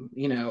thing.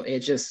 It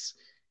just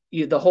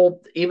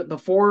even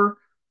before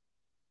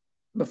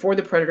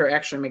the Predator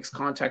actually makes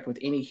contact with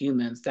any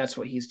humans, that's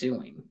what he's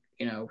doing.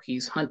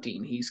 He's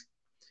hunting, he's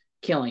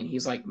killing,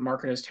 he's like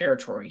marking his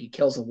territory. He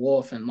kills a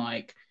wolf and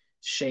like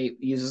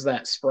uses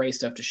that spray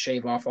stuff to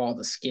shave off all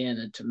the skin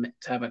and to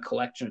have a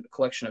collection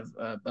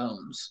of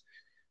bones.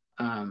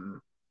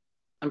 I'm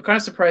kind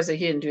of surprised that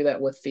he didn't do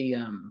that with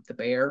the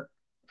bear.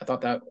 I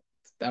thought that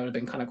would have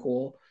been kind of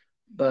cool,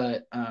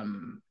 but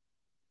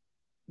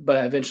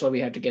eventually we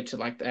had to get to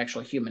like the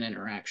actual human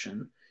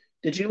interaction.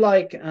 Did you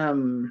like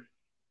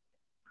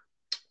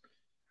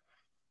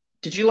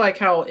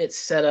how it's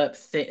set up?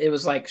 It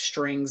was like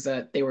strings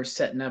that they were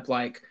setting up,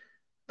 like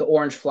the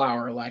orange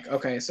flower. Like,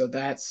 okay, so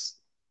that's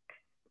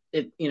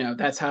it.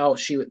 That's how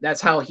she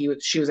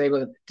was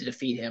able to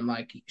defeat him.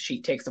 Like,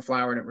 she takes the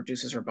flower and it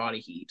reduces her body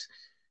heat.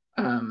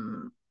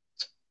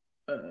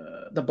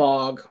 The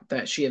bog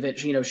that she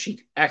eventually,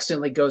 she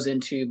accidentally goes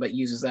into, but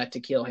uses that to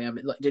kill him.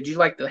 Did you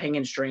like the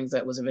hanging strings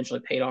that was eventually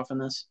paid off in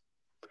this?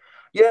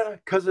 Yeah,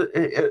 because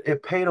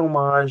it paid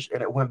homage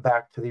and it went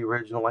back to the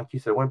original, like you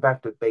said, went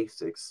back to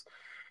basics.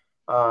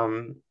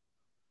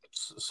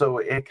 So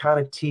it kind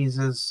of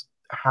teases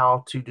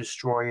how to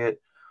destroy it,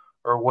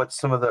 or what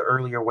some of the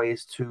earlier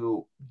ways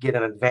to get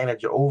an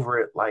advantage over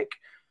it. Like,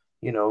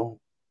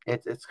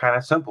 it's kind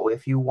of simple.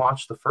 If you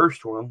watch the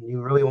first one,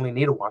 you really only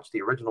need to watch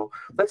the original.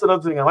 That's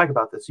another thing I like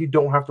about this. You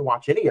don't have to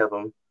watch any of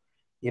them,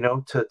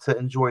 to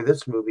enjoy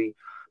this movie.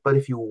 But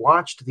if you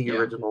watched the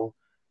original,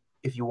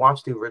 you're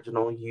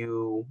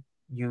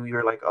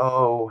like,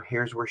 oh,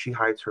 here's where she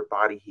hides her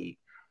body heat.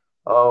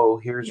 Oh,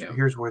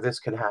 here's where this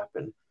can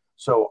happen.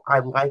 So I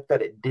like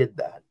that it did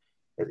that.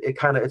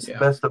 It's the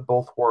best of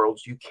both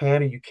worlds. You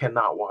can or you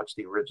cannot watch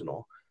the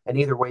original, and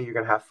either way, you're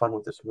gonna have fun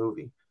with this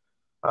movie.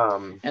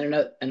 And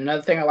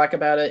another thing I like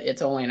about it,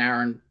 it's only an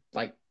hour and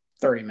like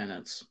 30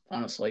 minutes,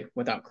 honestly,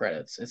 without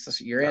credits. It's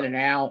just you're in and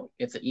out.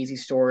 It's an easy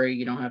story.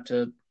 You don't have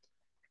to.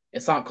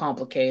 It's not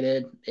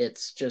complicated.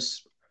 It's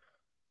just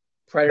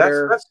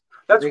Predator.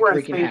 That's where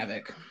wreaking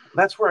havoc.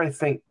 That's where I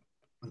think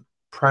The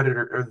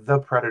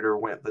Predator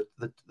went.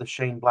 The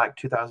Shane Black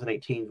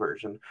 2018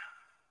 version.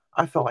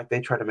 I felt like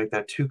they tried to make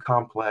that too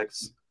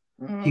complex.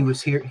 He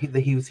was here.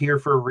 He was here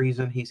for a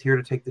reason. He's here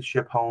to take the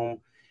ship home.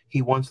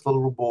 He wants the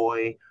little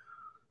boy.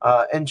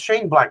 And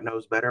Shane Black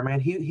knows better, man.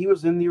 He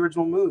was in the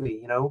original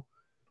movie,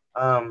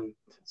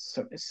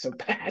 So it's so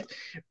bad.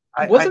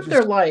 Wasn't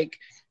there like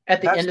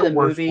at the end of the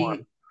movie?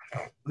 One.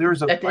 There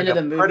was at the end of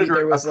the movie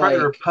there was a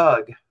predator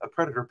pug.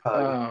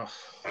 Oh,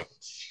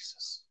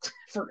 Jesus!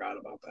 I forgot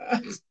about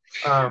that.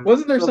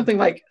 Wasn't there something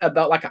like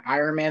about like an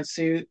Iron Man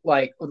suit,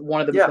 like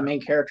one of the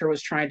main character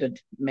was trying to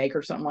make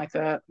or something like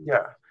that?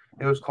 Yeah,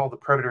 it was called the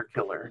Predator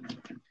Killer,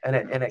 and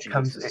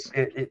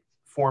it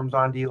forms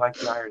onto you like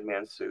the Iron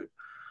Man suit.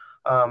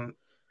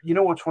 You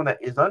know which one that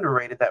is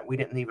underrated that we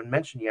didn't even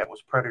mention yet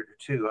was Predator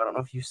 2. I don't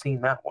know if you've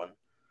seen that one,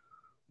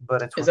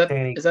 but it's is that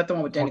the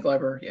one with Danny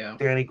Glover? Yeah,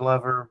 Danny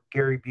Glover,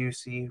 Gary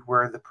Busey,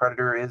 where the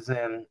Predator is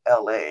in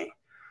L.A.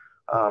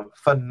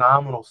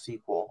 Phenomenal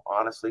sequel,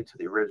 honestly, to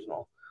the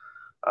original.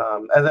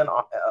 And then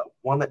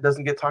one that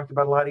doesn't get talked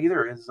about a lot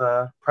either is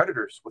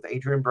Predators with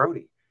Adrian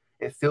Brody.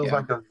 It feels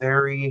like a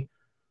very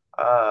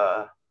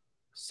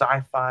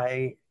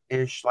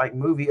sci-fi-ish like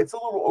movie. It's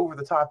a little over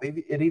the top.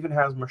 It even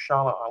has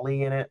Mahershala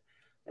Ali in it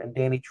and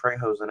Danny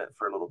Trejo's in it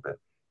for a little bit.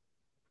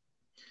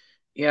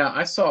 Yeah,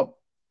 I saw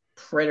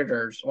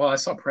Predators. Well, I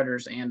saw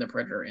Predators and the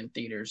Predator in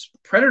theaters.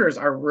 Predators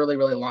I really,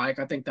 really like.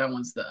 I think that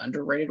one's the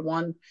underrated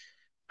one.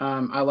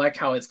 I like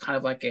how it's kind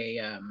of like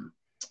a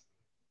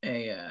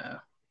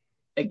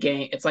a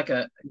game. It's like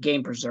a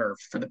game preserve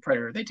for the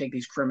Predator. They take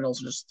these criminals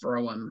and just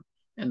throw them,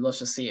 and let's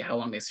just see how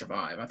long they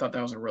survive. I thought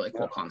that was a really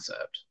cool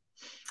concept.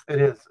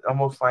 It is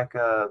almost like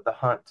the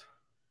Hunt.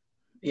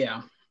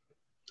 Yeah.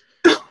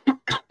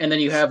 And then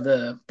you have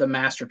the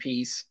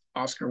masterpiece,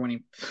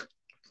 Oscar-winning.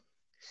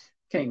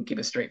 Can't even keep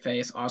a straight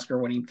face.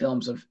 Oscar-winning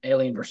films of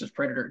Alien versus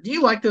Predator. Do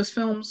you like those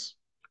films?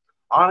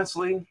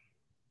 Honestly,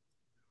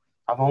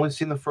 I've only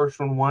seen the first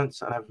one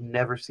once, and I've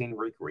never seen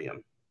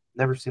Requiem.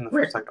 Never seen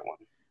the second one.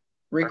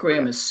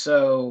 Requiem is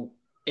so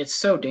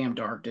damn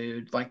dark,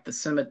 dude. Like the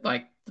cinema,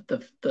 like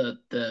the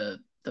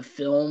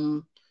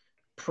film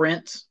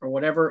print or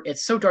whatever.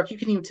 It's so dark you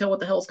can't even tell what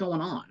the hell's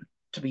going on.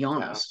 To be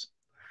honest,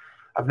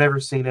 I've never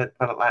seen it,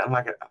 but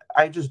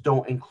I just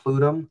don't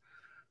include them.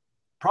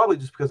 Probably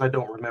just because I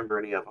don't remember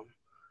any of them.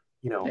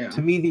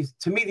 To me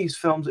these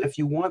films, if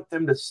you want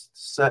them to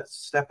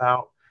step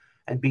out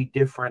and be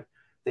different,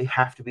 they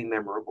have to be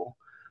memorable.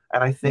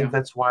 And I think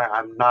that's why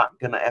I'm not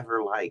gonna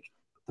ever like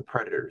the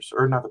Predators,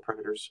 or not the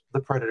Predators, the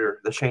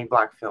Predator, the Shane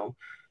Black film.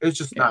 It's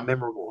just not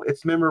memorable.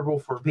 It's memorable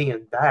for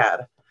being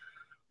bad.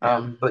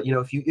 But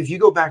if you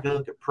go back and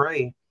look at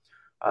Prey,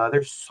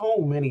 there's so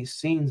many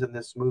scenes in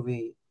this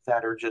movie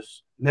that are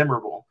just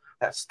memorable,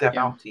 that step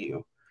out to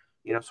you.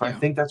 So I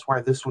think that's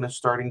why this one is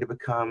starting to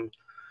become,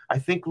 I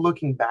think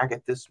looking back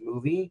at this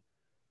movie,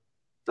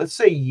 let's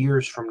say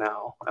years from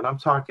now, and I'm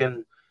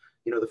talking,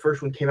 the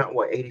first one came out in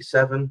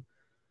 87?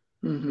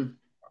 Mm-hmm.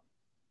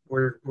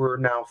 We're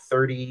now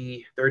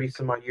 30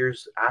 some odd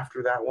years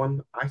after that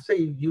one. I say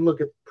you look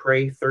at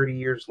Prey 30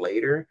 years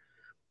later,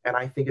 and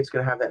I think it's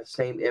going to have that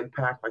same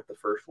impact like the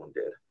first one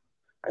did.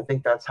 I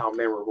think that's how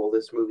memorable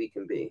this movie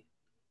can be.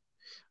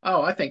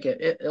 Oh, I think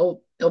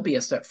it'll be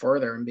a step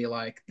further and be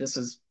like, this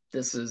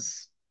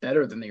is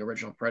better than the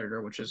original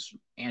Predator, which is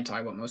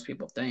anti what most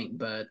people think.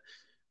 But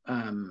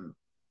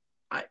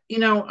I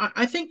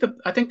think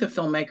the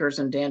filmmakers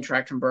and Dan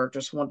Trachtenberg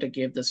just want to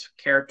give this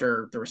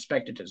character the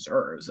respect it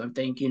deserves. I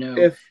think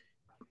if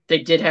they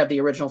did have the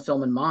original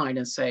film in mind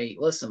and say,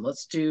 listen,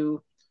 let's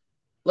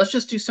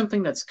just do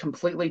something that's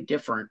completely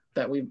different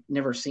that we've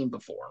never seen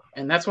before.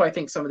 And that's what I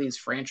think some of these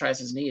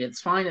franchises need.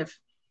 It's fine if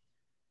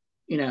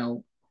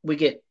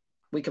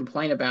we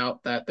complain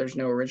about that there's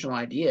no original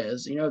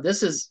ideas.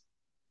 This is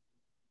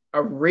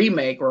a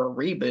remake or a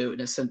reboot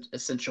in an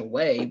essential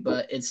way,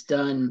 but it's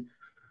done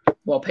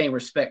while paying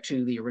respect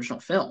to the original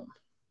film.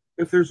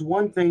 If there's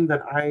one thing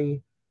that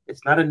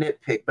it's not a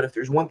nitpick, but if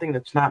there's one thing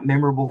that's not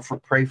memorable for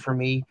Prey for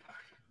me,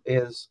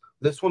 is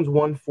this one's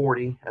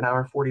 140, an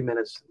hour and 40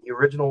 minutes. The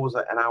original was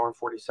an hour and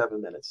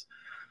 47 minutes.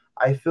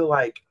 I feel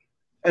like,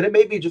 and it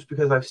may be just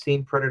because I've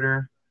seen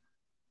Predator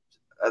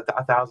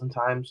 1,000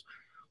 times,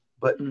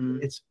 but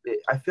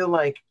I feel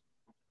like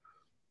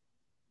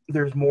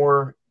there's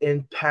more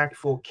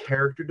impactful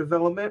character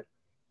development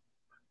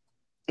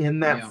in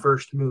that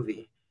first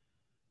movie.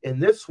 In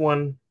this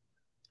one,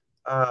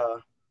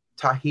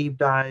 Tahib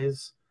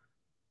dies,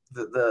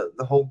 the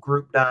whole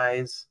group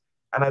dies,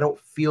 and I don't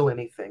feel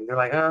anything. They're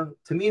like,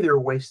 to me, they're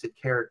wasted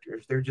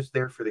characters. They're just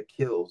there for the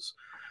kills.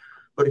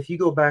 But if you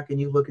go back and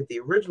you look at the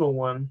original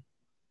one,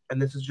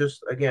 and this is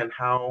just, again,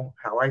 how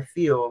I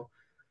feel,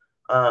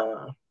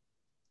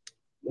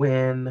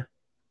 when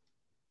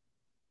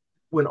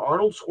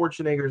Arnold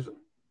Schwarzenegger's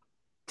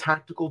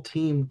tactical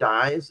team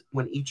dies,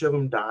 when each of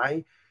them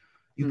die,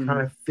 you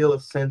kind of feel a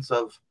sense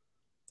of,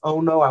 oh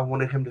no, I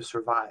wanted him to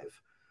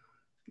survive.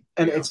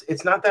 And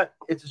it's not that,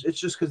 it's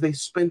just because they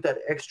spent that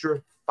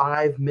extra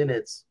 5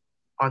 minutes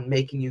on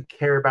making you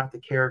care about the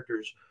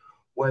characters,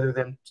 whether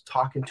them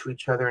talking to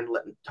each other and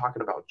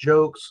talking about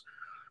jokes.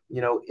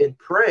 In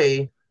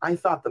Prey, I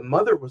thought the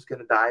mother was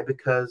going to die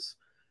because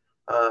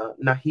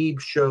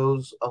Nahib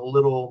shows a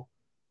little,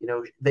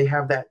 they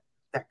have that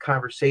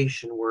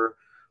conversation where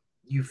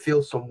you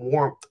feel some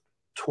warmth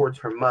towards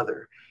her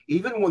mother.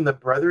 Even when the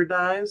brother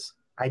dies,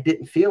 I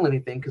didn't feel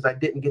anything because I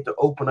didn't get to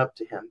open up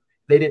to him.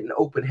 They didn't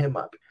open him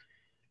up.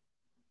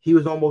 He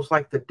was almost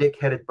like the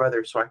dick-headed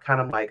brother. So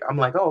I'm like,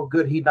 oh,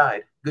 good, he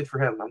died. Good for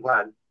him. I'm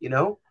glad.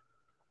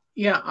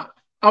 Yeah,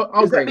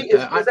 I'll agree with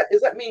that.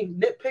 Is that me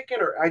nitpicking,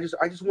 or I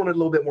just wanted a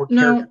little bit more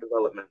character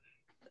development?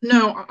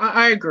 No,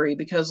 I agree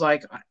because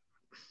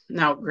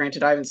now,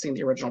 granted, I haven't seen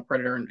the original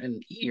Predator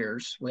in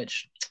years.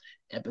 Which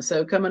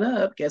episode coming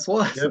up? Guess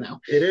what? Yep, no,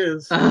 it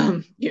is.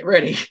 Get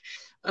ready.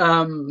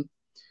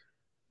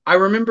 I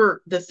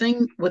remember the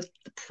thing with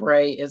the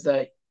Prey is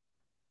that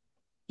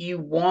you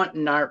want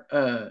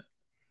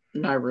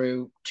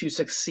Naru to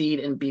succeed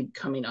in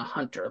becoming a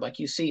hunter. Like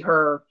you see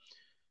her,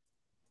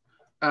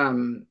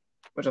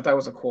 which I thought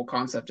was a cool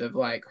concept of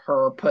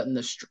her putting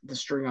the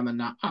string on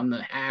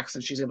the axe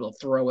and she's able to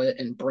throw it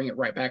and bring it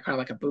right back, kind of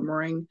like a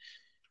boomerang.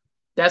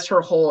 That's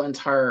her whole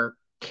entire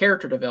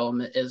character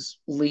development is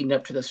leading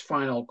up to this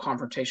final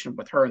confrontation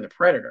with her and the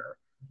Predator.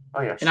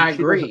 Oh yeah, And I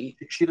she agree.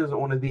 she doesn't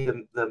want to be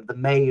the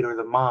maid or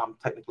the mom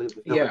technically of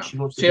the film. Yeah, She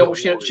wants to she be a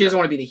she warrior. doesn't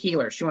want to be the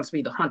healer. She wants to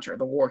be the hunter,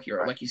 the war hero,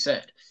 Right. like you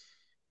said.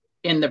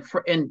 In the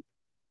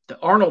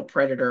Arnold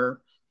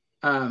Predator,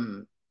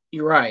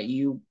 you're right.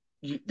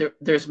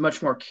 There's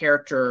much more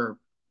character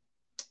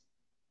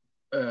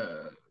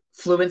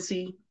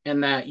fluency,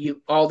 and that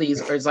all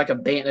these it's like a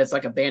band. It's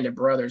like a band of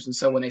brothers, and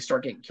so when they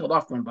start getting killed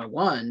off one by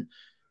one,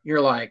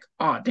 you're like,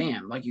 oh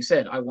damn! Like you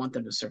said, I want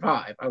them to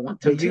survive. I want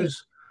them to.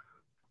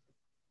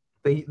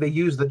 They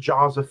use the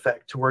Jaws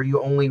effect to where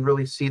you only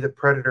really see the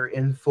Predator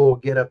in full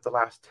get up the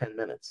last 10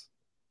 minutes.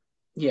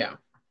 Yeah.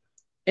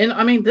 And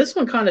I mean, this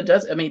one kind of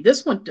does. I mean,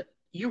 this one,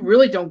 you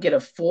really don't get a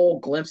full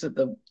glimpse of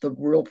the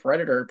real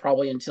Predator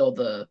probably until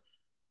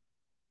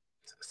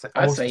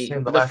I'd say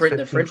the last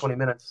 15, 20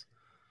 minutes.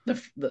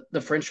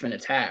 The Frenchman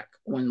attack,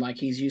 when like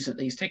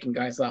he's taking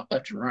guys out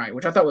left and right,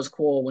 which I thought was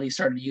cool when he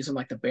started using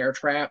like the bear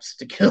traps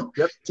to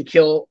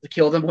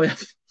kill them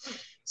with.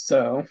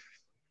 So.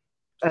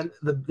 And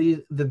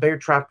the bear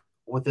trap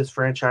with this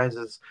franchise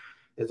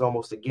is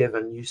almost a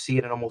given. You see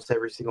it in almost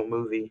every single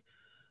movie.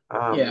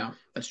 Yeah,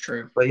 that's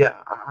true. But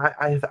yeah,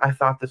 I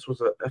thought this was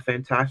a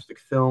fantastic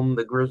film.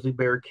 The grizzly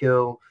bear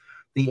kill,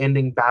 the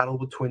ending battle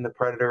between the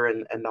Predator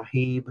and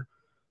Nahib.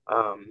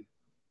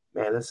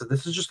 Man, this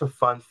is just a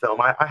fun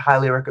film. I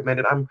highly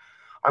recommend it.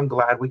 I'm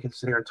glad we can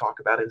sit here and talk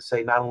about it and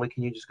say not only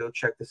can you just go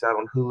check this out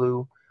on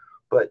Hulu,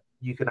 but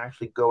you can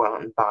actually go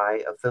out and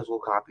buy a physical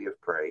copy of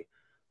Prey.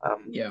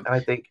 And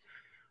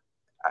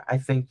I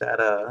think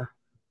that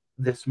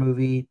this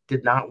movie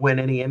did not win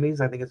any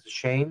Emmys. I think it's a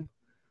shame.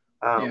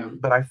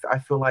 But I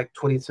feel like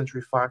 20th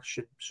Century Fox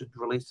should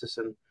release this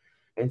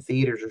in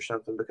theaters or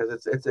something,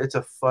 because it's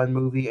a fun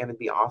movie and it'd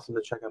be awesome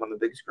to check out on the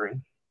big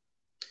screen.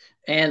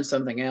 And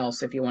something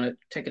else, if you want to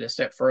take it a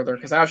step further,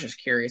 because I was just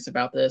curious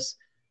about this,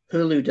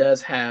 Hulu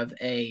does have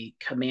a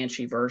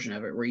Comanche version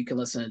of it where you can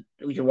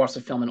watch the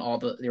film in all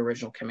the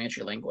original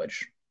Comanche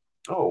language.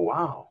 Oh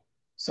wow!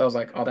 So I was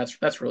like, oh,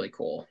 that's really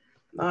cool.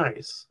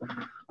 Nice.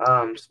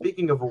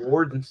 Speaking of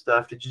awards and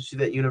stuff, did you see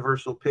that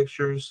Universal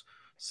Pictures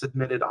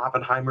submitted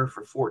Oppenheimer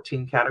for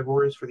 14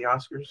 categories for the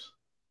Oscars?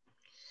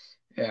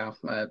 Yeah,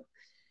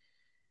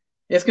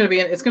 it's gonna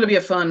be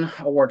a fun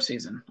award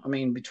season. I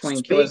mean,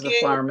 between Killers of the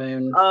Flower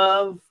Moon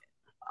of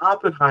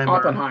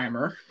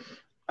Oppenheimer.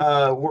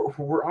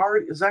 We're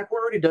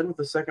already done with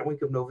the second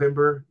week of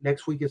November.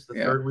 Next week is the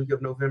third week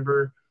of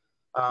November.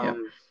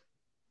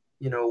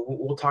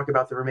 We'll talk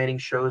about the remaining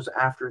shows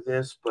after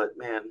this, but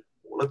man,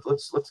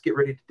 let's get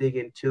ready to dig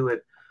into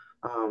it.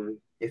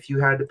 If you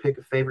had to pick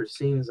a favorite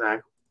scene,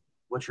 Zach,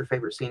 what's your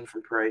favorite scene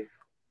from Prey?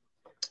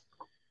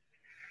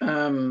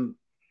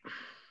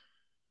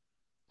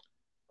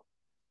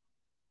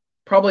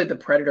 Probably the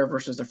Predator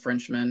versus the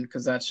Frenchman,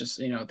 because that's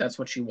just, that's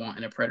what you want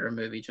in a Predator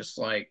movie, just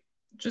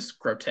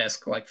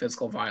grotesque, like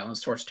physical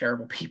violence towards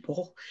terrible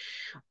people.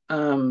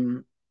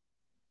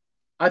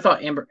 I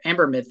thought Amber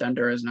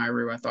Midthunder as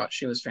Nairou, I thought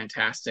she was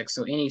fantastic.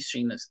 So any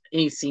scene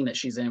that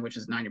she's in, which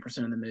is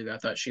 90% of the movie, I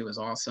thought she was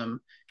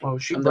awesome. Oh,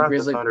 she brought the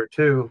thunder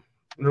too.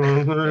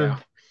 Yeah.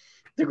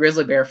 The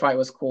grizzly bear fight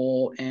was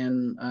cool,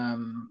 and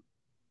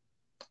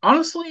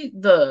honestly,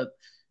 the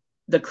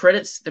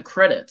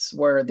credits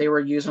where they were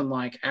using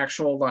like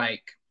actual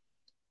like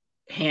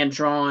hand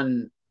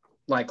drawn,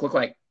 like look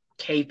like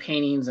cave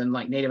paintings and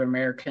like Native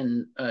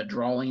American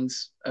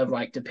drawings of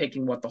like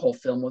depicting what the whole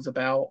film was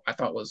about, I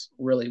thought was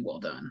really well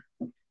done.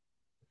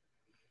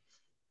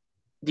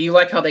 Do you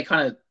like how they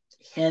kind of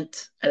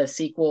hint at a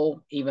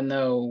sequel, even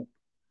though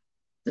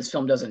this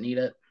film doesn't need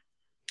it?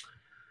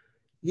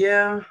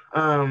 Yeah,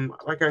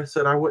 like I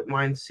said, I wouldn't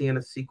mind seeing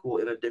a sequel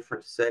in a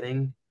different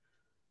setting.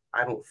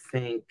 I don't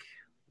think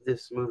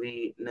this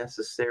movie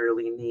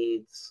necessarily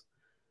needs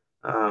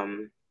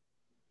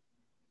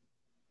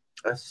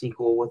a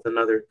sequel with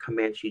another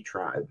Comanche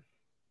tribe.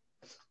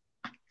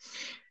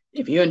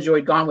 If you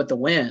enjoyed Gone with the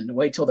Wind,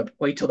 wait till the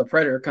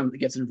Predator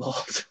gets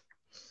involved.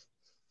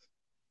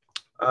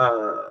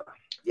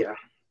 Yeah.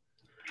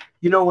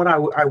 You know what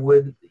I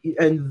would,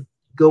 and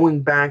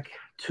going back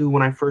to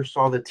when I first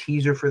saw the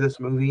teaser for this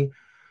movie,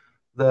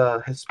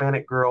 the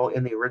Hispanic girl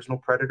in the original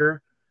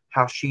Predator,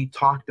 how she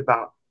talked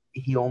about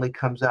he only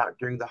comes out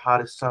during the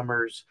hottest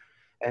summers,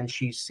 and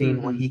she's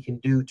seen what he can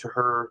do to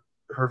her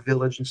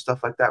village and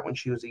stuff like that when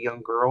she was a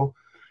young girl.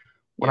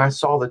 When I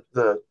saw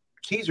the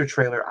teaser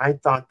trailer, I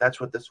thought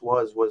that's what this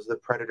was the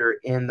Predator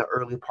in the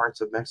early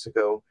parts of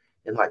Mexico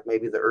in like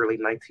maybe the early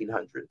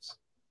 1900s.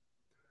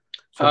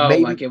 So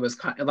like it was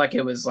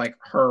like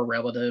her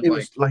relative. It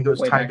was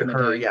tied to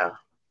her. Yeah.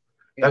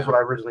 That's what I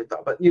originally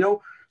thought. But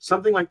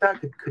something like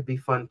that could be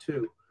fun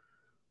too.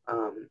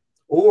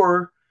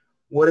 Or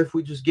what if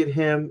we just get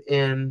him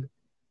in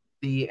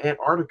the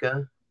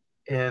Antarctica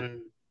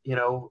and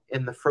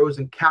in the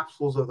frozen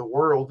capsules of the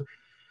world,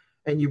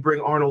 and you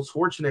bring Arnold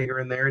Schwarzenegger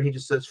in there and he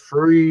just says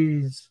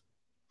freeze.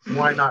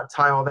 Why not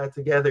tie all that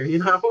together,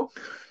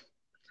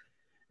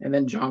 And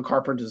then John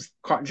Carpenter's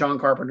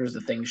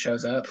The Thing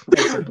shows up.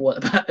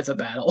 It's a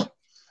battle.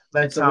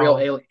 It's a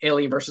real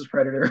alien versus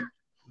Predator.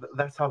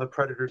 that's how the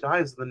Predator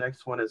dies. The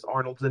next one is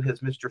Arnold's in his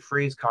Mr.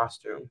 Freeze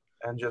costume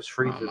and just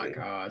freezes Oh my him.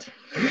 God.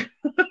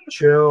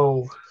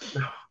 Chill.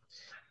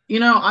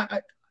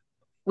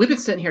 We've been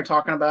sitting here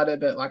talking about it,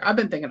 but like I've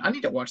been thinking I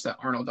need to watch that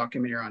Arnold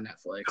documentary on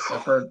Netflix.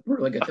 I've heard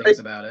really good things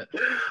about it.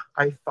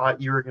 I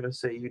thought you were gonna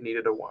say you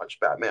needed to watch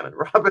Batman and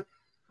Robin.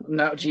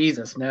 No,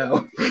 Jesus,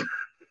 no.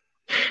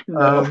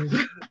 No.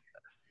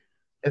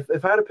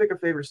 If I had to pick a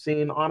favorite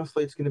scene,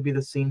 honestly, it's going to be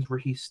the scenes where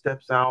he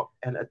steps out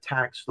and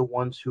attacks the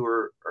ones who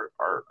are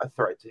a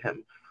threat to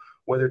him,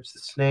 whether it's the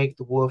snake,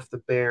 the wolf, the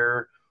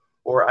bear,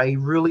 or I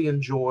really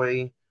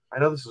enjoy, I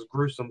know this is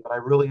gruesome, but I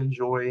really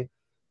enjoy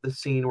the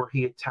scene where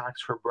he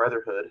attacks her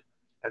brotherhood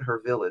and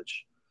her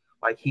village.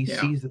 Like he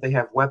sees that they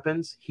have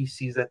weapons, he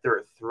sees that they're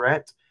a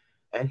threat,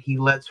 and he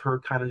lets her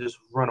kind of just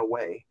run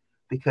away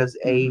because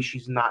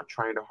she's not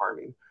trying to harm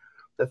him.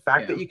 The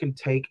fact that you can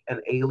take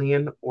an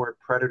alien or a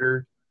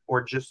predator or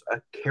just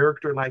a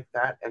character like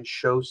that and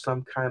show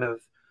some kind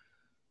of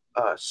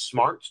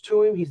smarts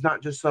to him. He's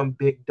not just some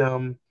big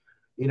dumb,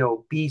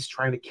 beast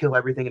trying to kill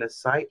everything in his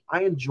sight.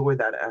 I enjoy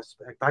that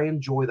aspect. I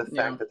enjoy the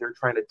fact that they're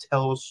trying to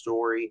tell a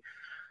story,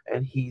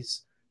 and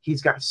he's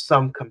got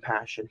some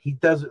compassion. He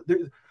does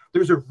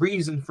there's a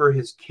reason for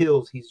his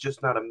kills. He's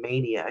just not a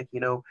maniac.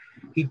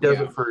 He does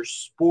it for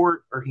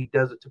sport, or he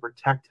does it to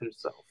protect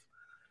himself.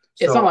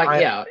 It's not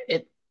like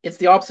it's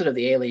the opposite of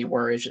the alien,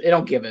 where it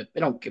don't give a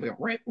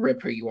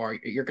rip who you are.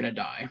 You're gonna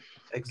die.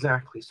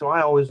 Exactly. So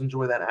I always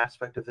enjoy that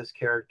aspect of this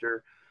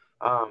character.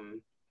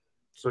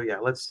 So yeah,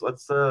 let's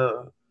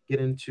get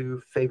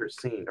into favorite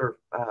scene or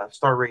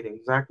star rating.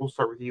 Zach, we'll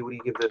start with you. What do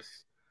you give this?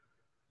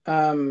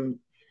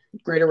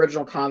 Great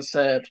original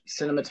concept,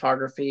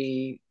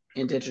 cinematography,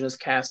 indigenous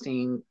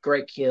casting,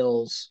 great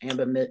kills,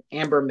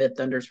 Amber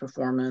Midthunder's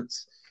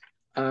performance.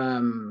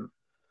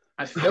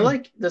 I feel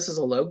like this is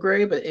a low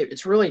grade, but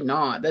it's really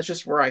not. That's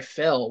just where I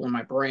fell when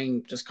my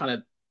brain just kind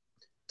of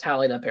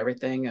tallied up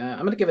everything. I'm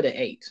going to give it an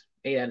 8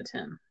 out of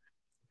 10.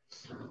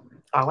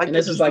 I like. And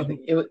this is like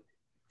it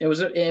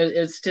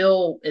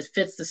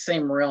fits the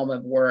same realm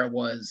of where it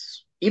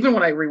was. Even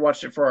when I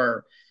rewatched it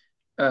for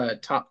our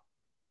top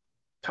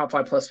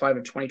 5 plus 5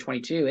 of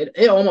 2022,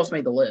 it almost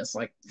made the list,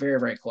 like very,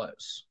 very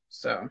close.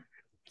 So,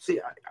 see,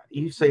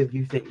 you say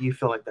you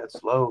feel like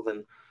that's low,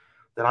 then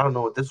I don't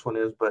know what this one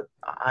is, but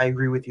I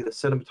agree with you. The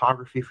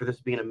cinematography for this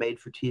being a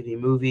made-for-TV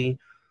movie,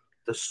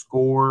 the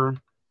score,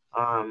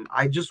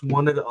 I just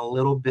wanted a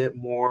little bit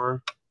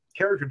more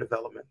character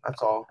development.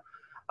 That's all.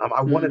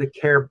 I wanted to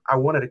care. I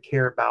wanted to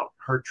care about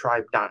her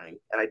tribe dying,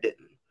 and I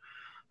didn't.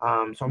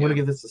 So I'm going to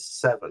give this a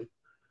 7.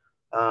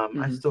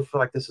 I still feel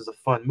like this is a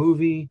fun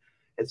movie.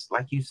 It's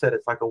like you said,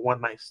 it's like a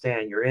one-night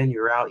stand. You're in,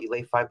 you're out. You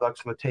lay $5 on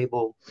the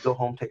table, go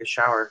home, take a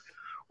shower,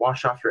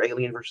 wash off your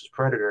Alien versus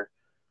Predator.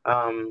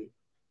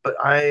 But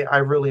I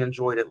really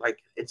enjoyed it. Like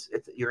it's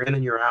you're in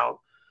and you're out.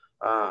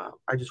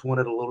 I just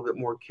wanted a little bit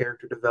more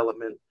character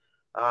development.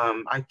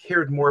 I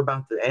cared more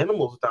about the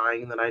animals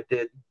dying than I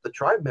did the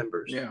tribe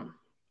members. Yeah.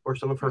 Or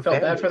some of her felt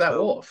family. Bad for that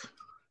wolf.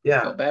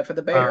 Yeah. Felt bad for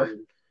the bear.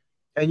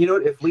 And you know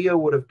what? If Leo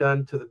would have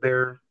done to the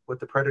bear what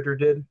the Predator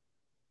did,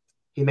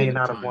 he may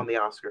not have won the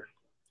Oscar.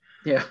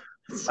 Yeah.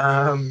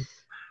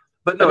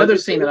 But no, another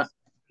scene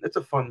it's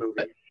a fun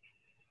movie.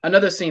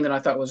 Another scene that I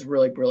thought was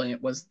really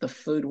brilliant was the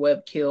food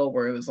web kill,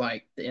 where it was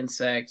like the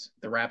insect,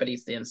 the rabbit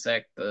eats the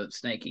insect, the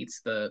snake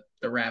eats the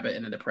rabbit,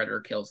 and then the predator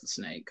kills the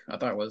snake. I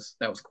thought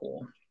that was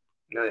cool.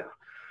 Yeah.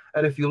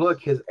 And if you look,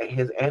 his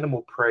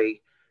animal prey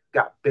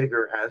got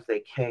bigger as they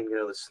came.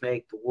 The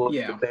snake, the wolf,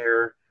 the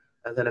bear,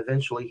 and then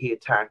eventually he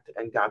attacked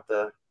and got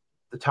the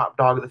top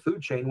dog of the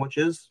food chain, which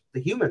is the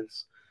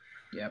humans.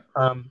 Yep.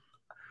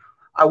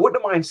 I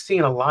wouldn't mind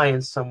seeing a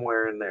lion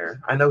somewhere in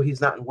there. I know he's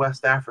not in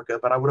West Africa,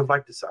 but I'd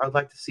like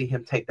to see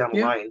him take down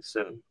a lion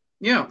soon.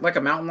 Yeah, like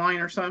a mountain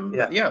lion or something.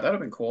 Yeah, that'd have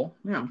been cool.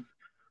 Yeah.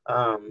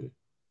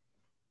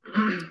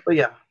 But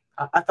yeah,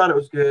 I thought it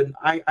was good.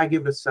 I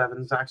give it a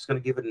 7. Zach's going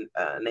to give it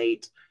an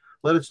 8.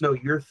 Let us know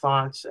your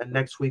thoughts, and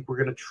next week we're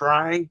going to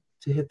try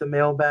to hit the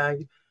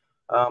mailbag.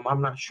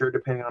 I'm not sure,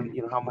 depending on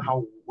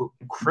how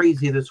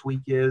crazy this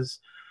week is.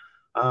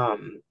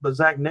 But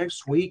Zach,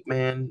 next week,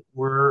 man,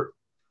 we're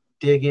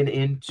digging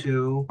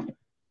into,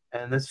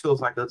 and this feels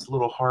like it's a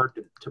little hard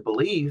to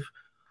believe,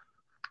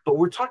 but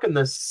we're talking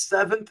the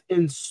 7th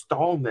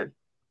installment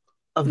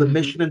of the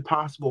Mission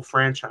Impossible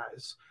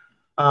franchise.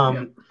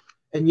 And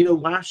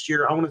last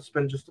year, I want to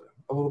spend just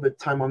a little bit of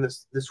time on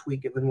this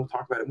week, and then we'll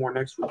talk about it more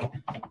next week.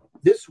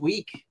 This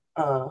week,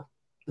 the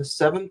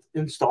 7th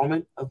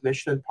installment of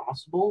Mission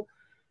Impossible,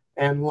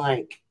 and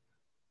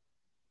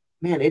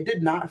man, it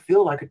did not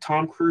feel like a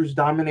Tom Cruise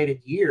dominated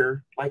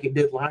year like it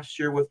did last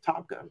year with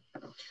Top Gun.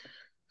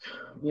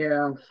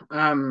 Yeah.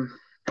 And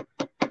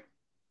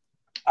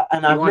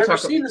I've never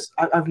seen this.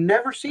 I've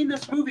never seen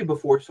this movie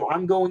before, so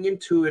I'm going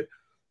into it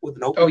with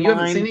an open mind. Oh, you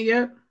haven't seen it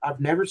yet? I've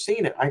never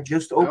seen it. I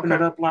just opened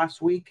it up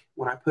last week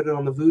when I put it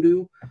on the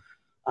Vudu.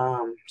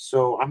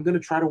 So I'm going to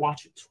try to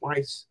watch it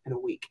twice in a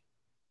week.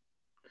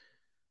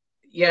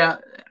 Yeah.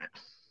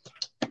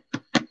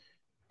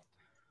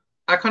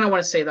 I kind of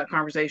want to save that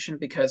conversation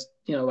because,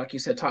 like you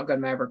said, Top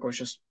Gun Maverick was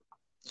just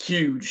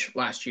huge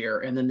last year,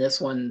 and then this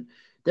one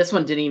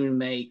didn't even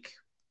make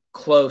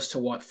close to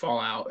what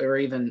Fallout or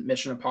even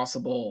Mission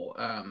Impossible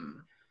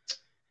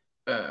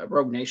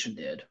Rogue Nation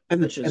did.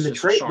 And the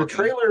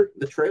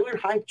trailer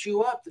hyped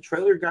you up. The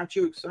trailer got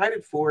you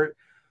excited for it.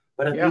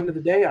 But at the end of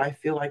the day, I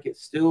feel like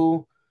it's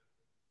still,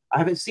 I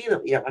haven't seen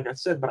it yet, like I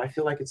said, but I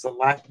feel like it's a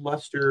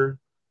lackluster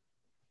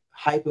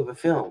hype of a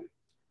film.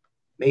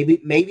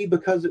 Maybe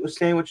because it was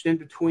sandwiched in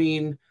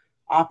between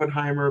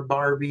Oppenheimer,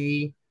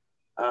 Barbie,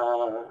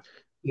 I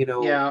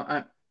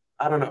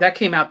don't know. That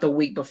came out the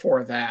week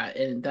before that,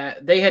 and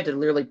that they had to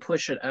literally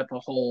push it up a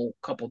whole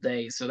couple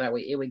days so that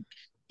way it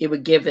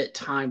would give it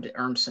time to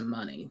earn some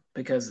money,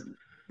 because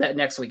that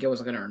next week it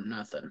wasn't going to earn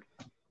nothing.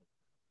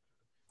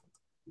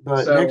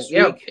 But so, next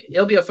week,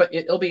 it'll be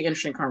an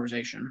interesting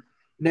conversation.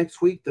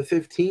 Next week, the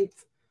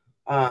 15th,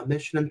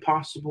 Mission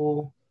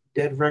Impossible: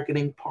 Dead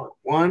Reckoning Part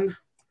 1.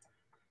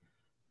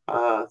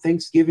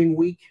 Thanksgiving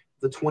week,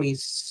 the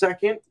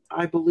 22nd,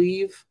 I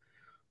believe,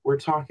 we're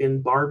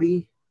talking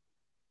Barbie.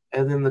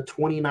 And then the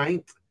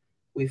 29th,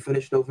 we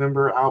finished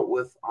November out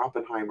with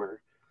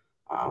Oppenheimer.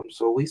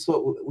 So we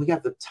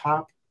got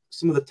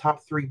some of the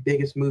top 3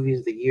 biggest movies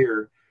of the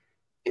year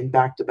in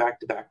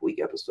back-to-back-to-back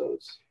week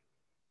episodes.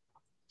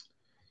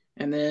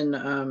 And then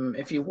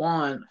if you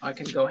want, I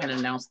can go ahead and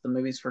announce the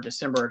movies for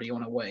December, or do you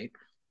want to wait?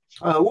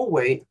 We'll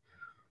wait.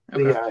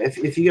 Okay. But yeah,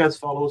 if you guys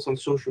follow us on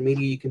social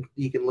media,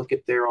 you can look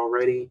it there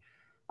already.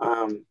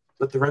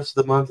 But the rest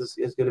of the month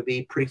is going to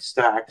be pretty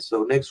stacked.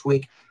 So next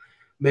week,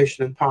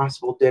 Mission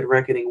Impossible: Dead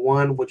Reckoning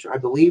 1, which I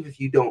believe if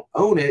you don't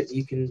own it,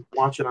 you can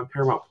watch it on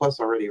Paramount Plus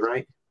already,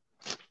 right?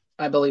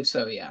 I believe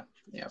so, yeah.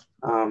 Yeah.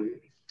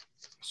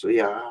 So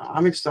yeah,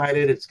 I'm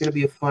excited. It's going to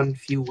be a fun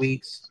few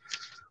weeks.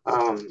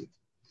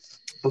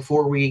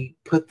 Before we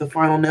put the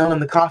final nail in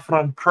the coffin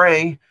on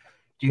Prey,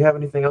 do you have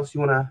anything else you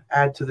want to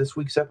add to this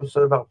week's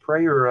episode about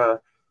Prey,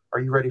 or are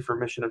you ready for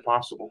Mission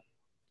Impossible?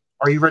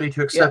 Are you ready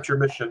to accept your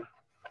mission?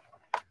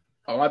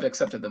 Oh, I've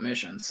accepted the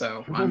mission,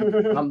 so I'm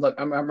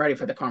ready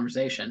for the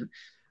conversation.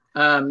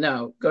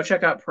 No, go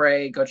check out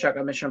Prey. Go check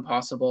out Mission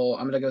Impossible.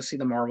 I'm gonna go see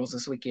the Marvels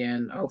this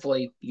weekend.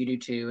 Hopefully you do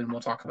too, and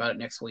we'll talk about it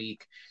next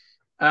week.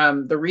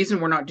 The reason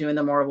we're not doing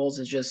the Marvels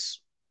is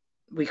just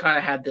we kind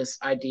of had this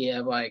idea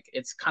of like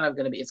it's going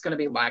to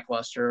be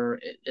lackluster.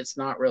 It's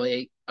not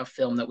really a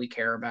film that we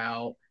care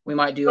about. We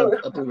might do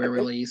a Blu-ray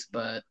release,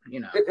 but I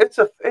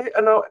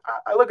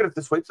look at it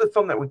this way: it's a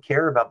film that we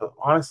care about, but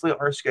honestly,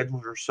 our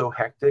schedules are so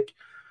hectic.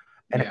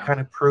 And it kind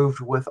of proved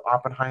with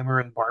Oppenheimer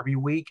and Barbie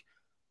week,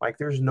 like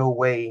there's no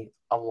way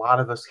a lot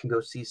of us can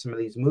go see some of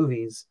these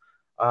movies.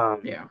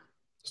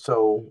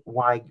 So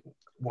why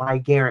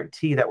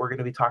guarantee that we're going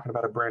to be talking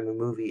about a brand new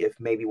movie if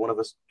maybe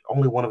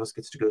only one of us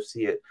gets to go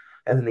see it,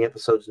 and then the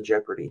episode's in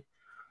jeopardy.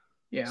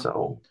 Yeah.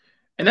 So,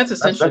 and that's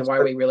essentially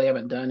why we really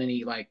haven't done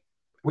any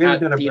we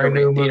haven't done a brand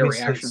new movie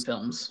reaction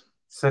films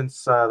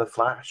since The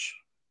Flash.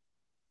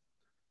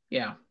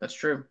 Yeah, that's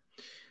true.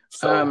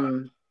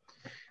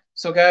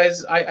 So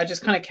guys, I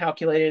just kind of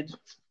calculated.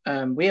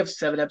 We have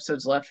 7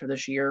 episodes left for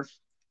this year.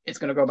 It's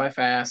going to go by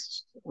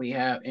fast.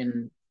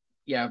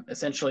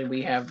 Essentially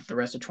we have the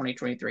rest of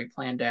 2023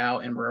 planned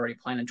out, and we're already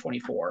planning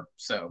 24.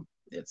 So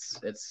it's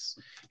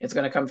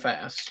going to come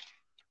fast.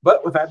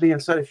 But with that being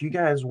said, if you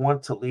guys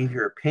want to leave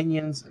your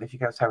opinions, and if you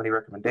guys have any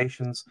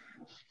recommendations,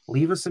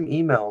 leave us some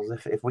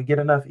emails. If we get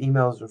enough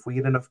emails, if we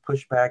get enough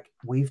pushback,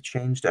 we've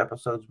changed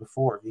episodes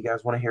before. If you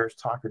guys want to hear us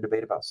talk or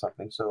debate about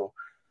something, so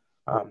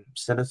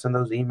send us in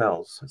those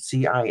emails,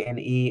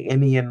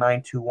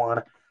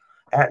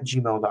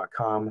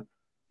 cinemen921@gmail.com.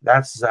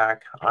 That's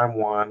Zach. I'm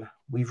Juan.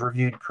 We've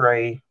reviewed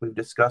Prey. We've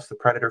discussed the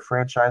Predator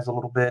franchise a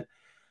little bit.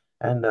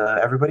 And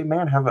everybody,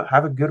 man, have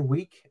a good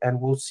week.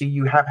 And we'll see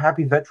you. Have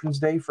Happy Veterans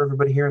Day for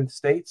everybody here in the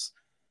States.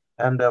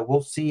 And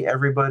we'll see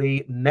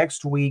everybody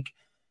next week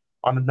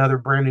on another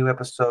brand new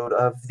episode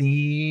of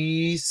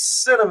the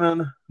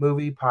Cinnamon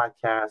Movie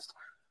Podcast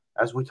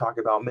as we talk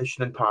about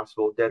Mission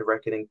Impossible: Dead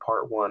Reckoning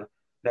Part 1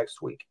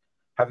 next week.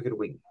 Have a good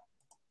week.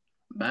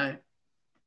 Bye.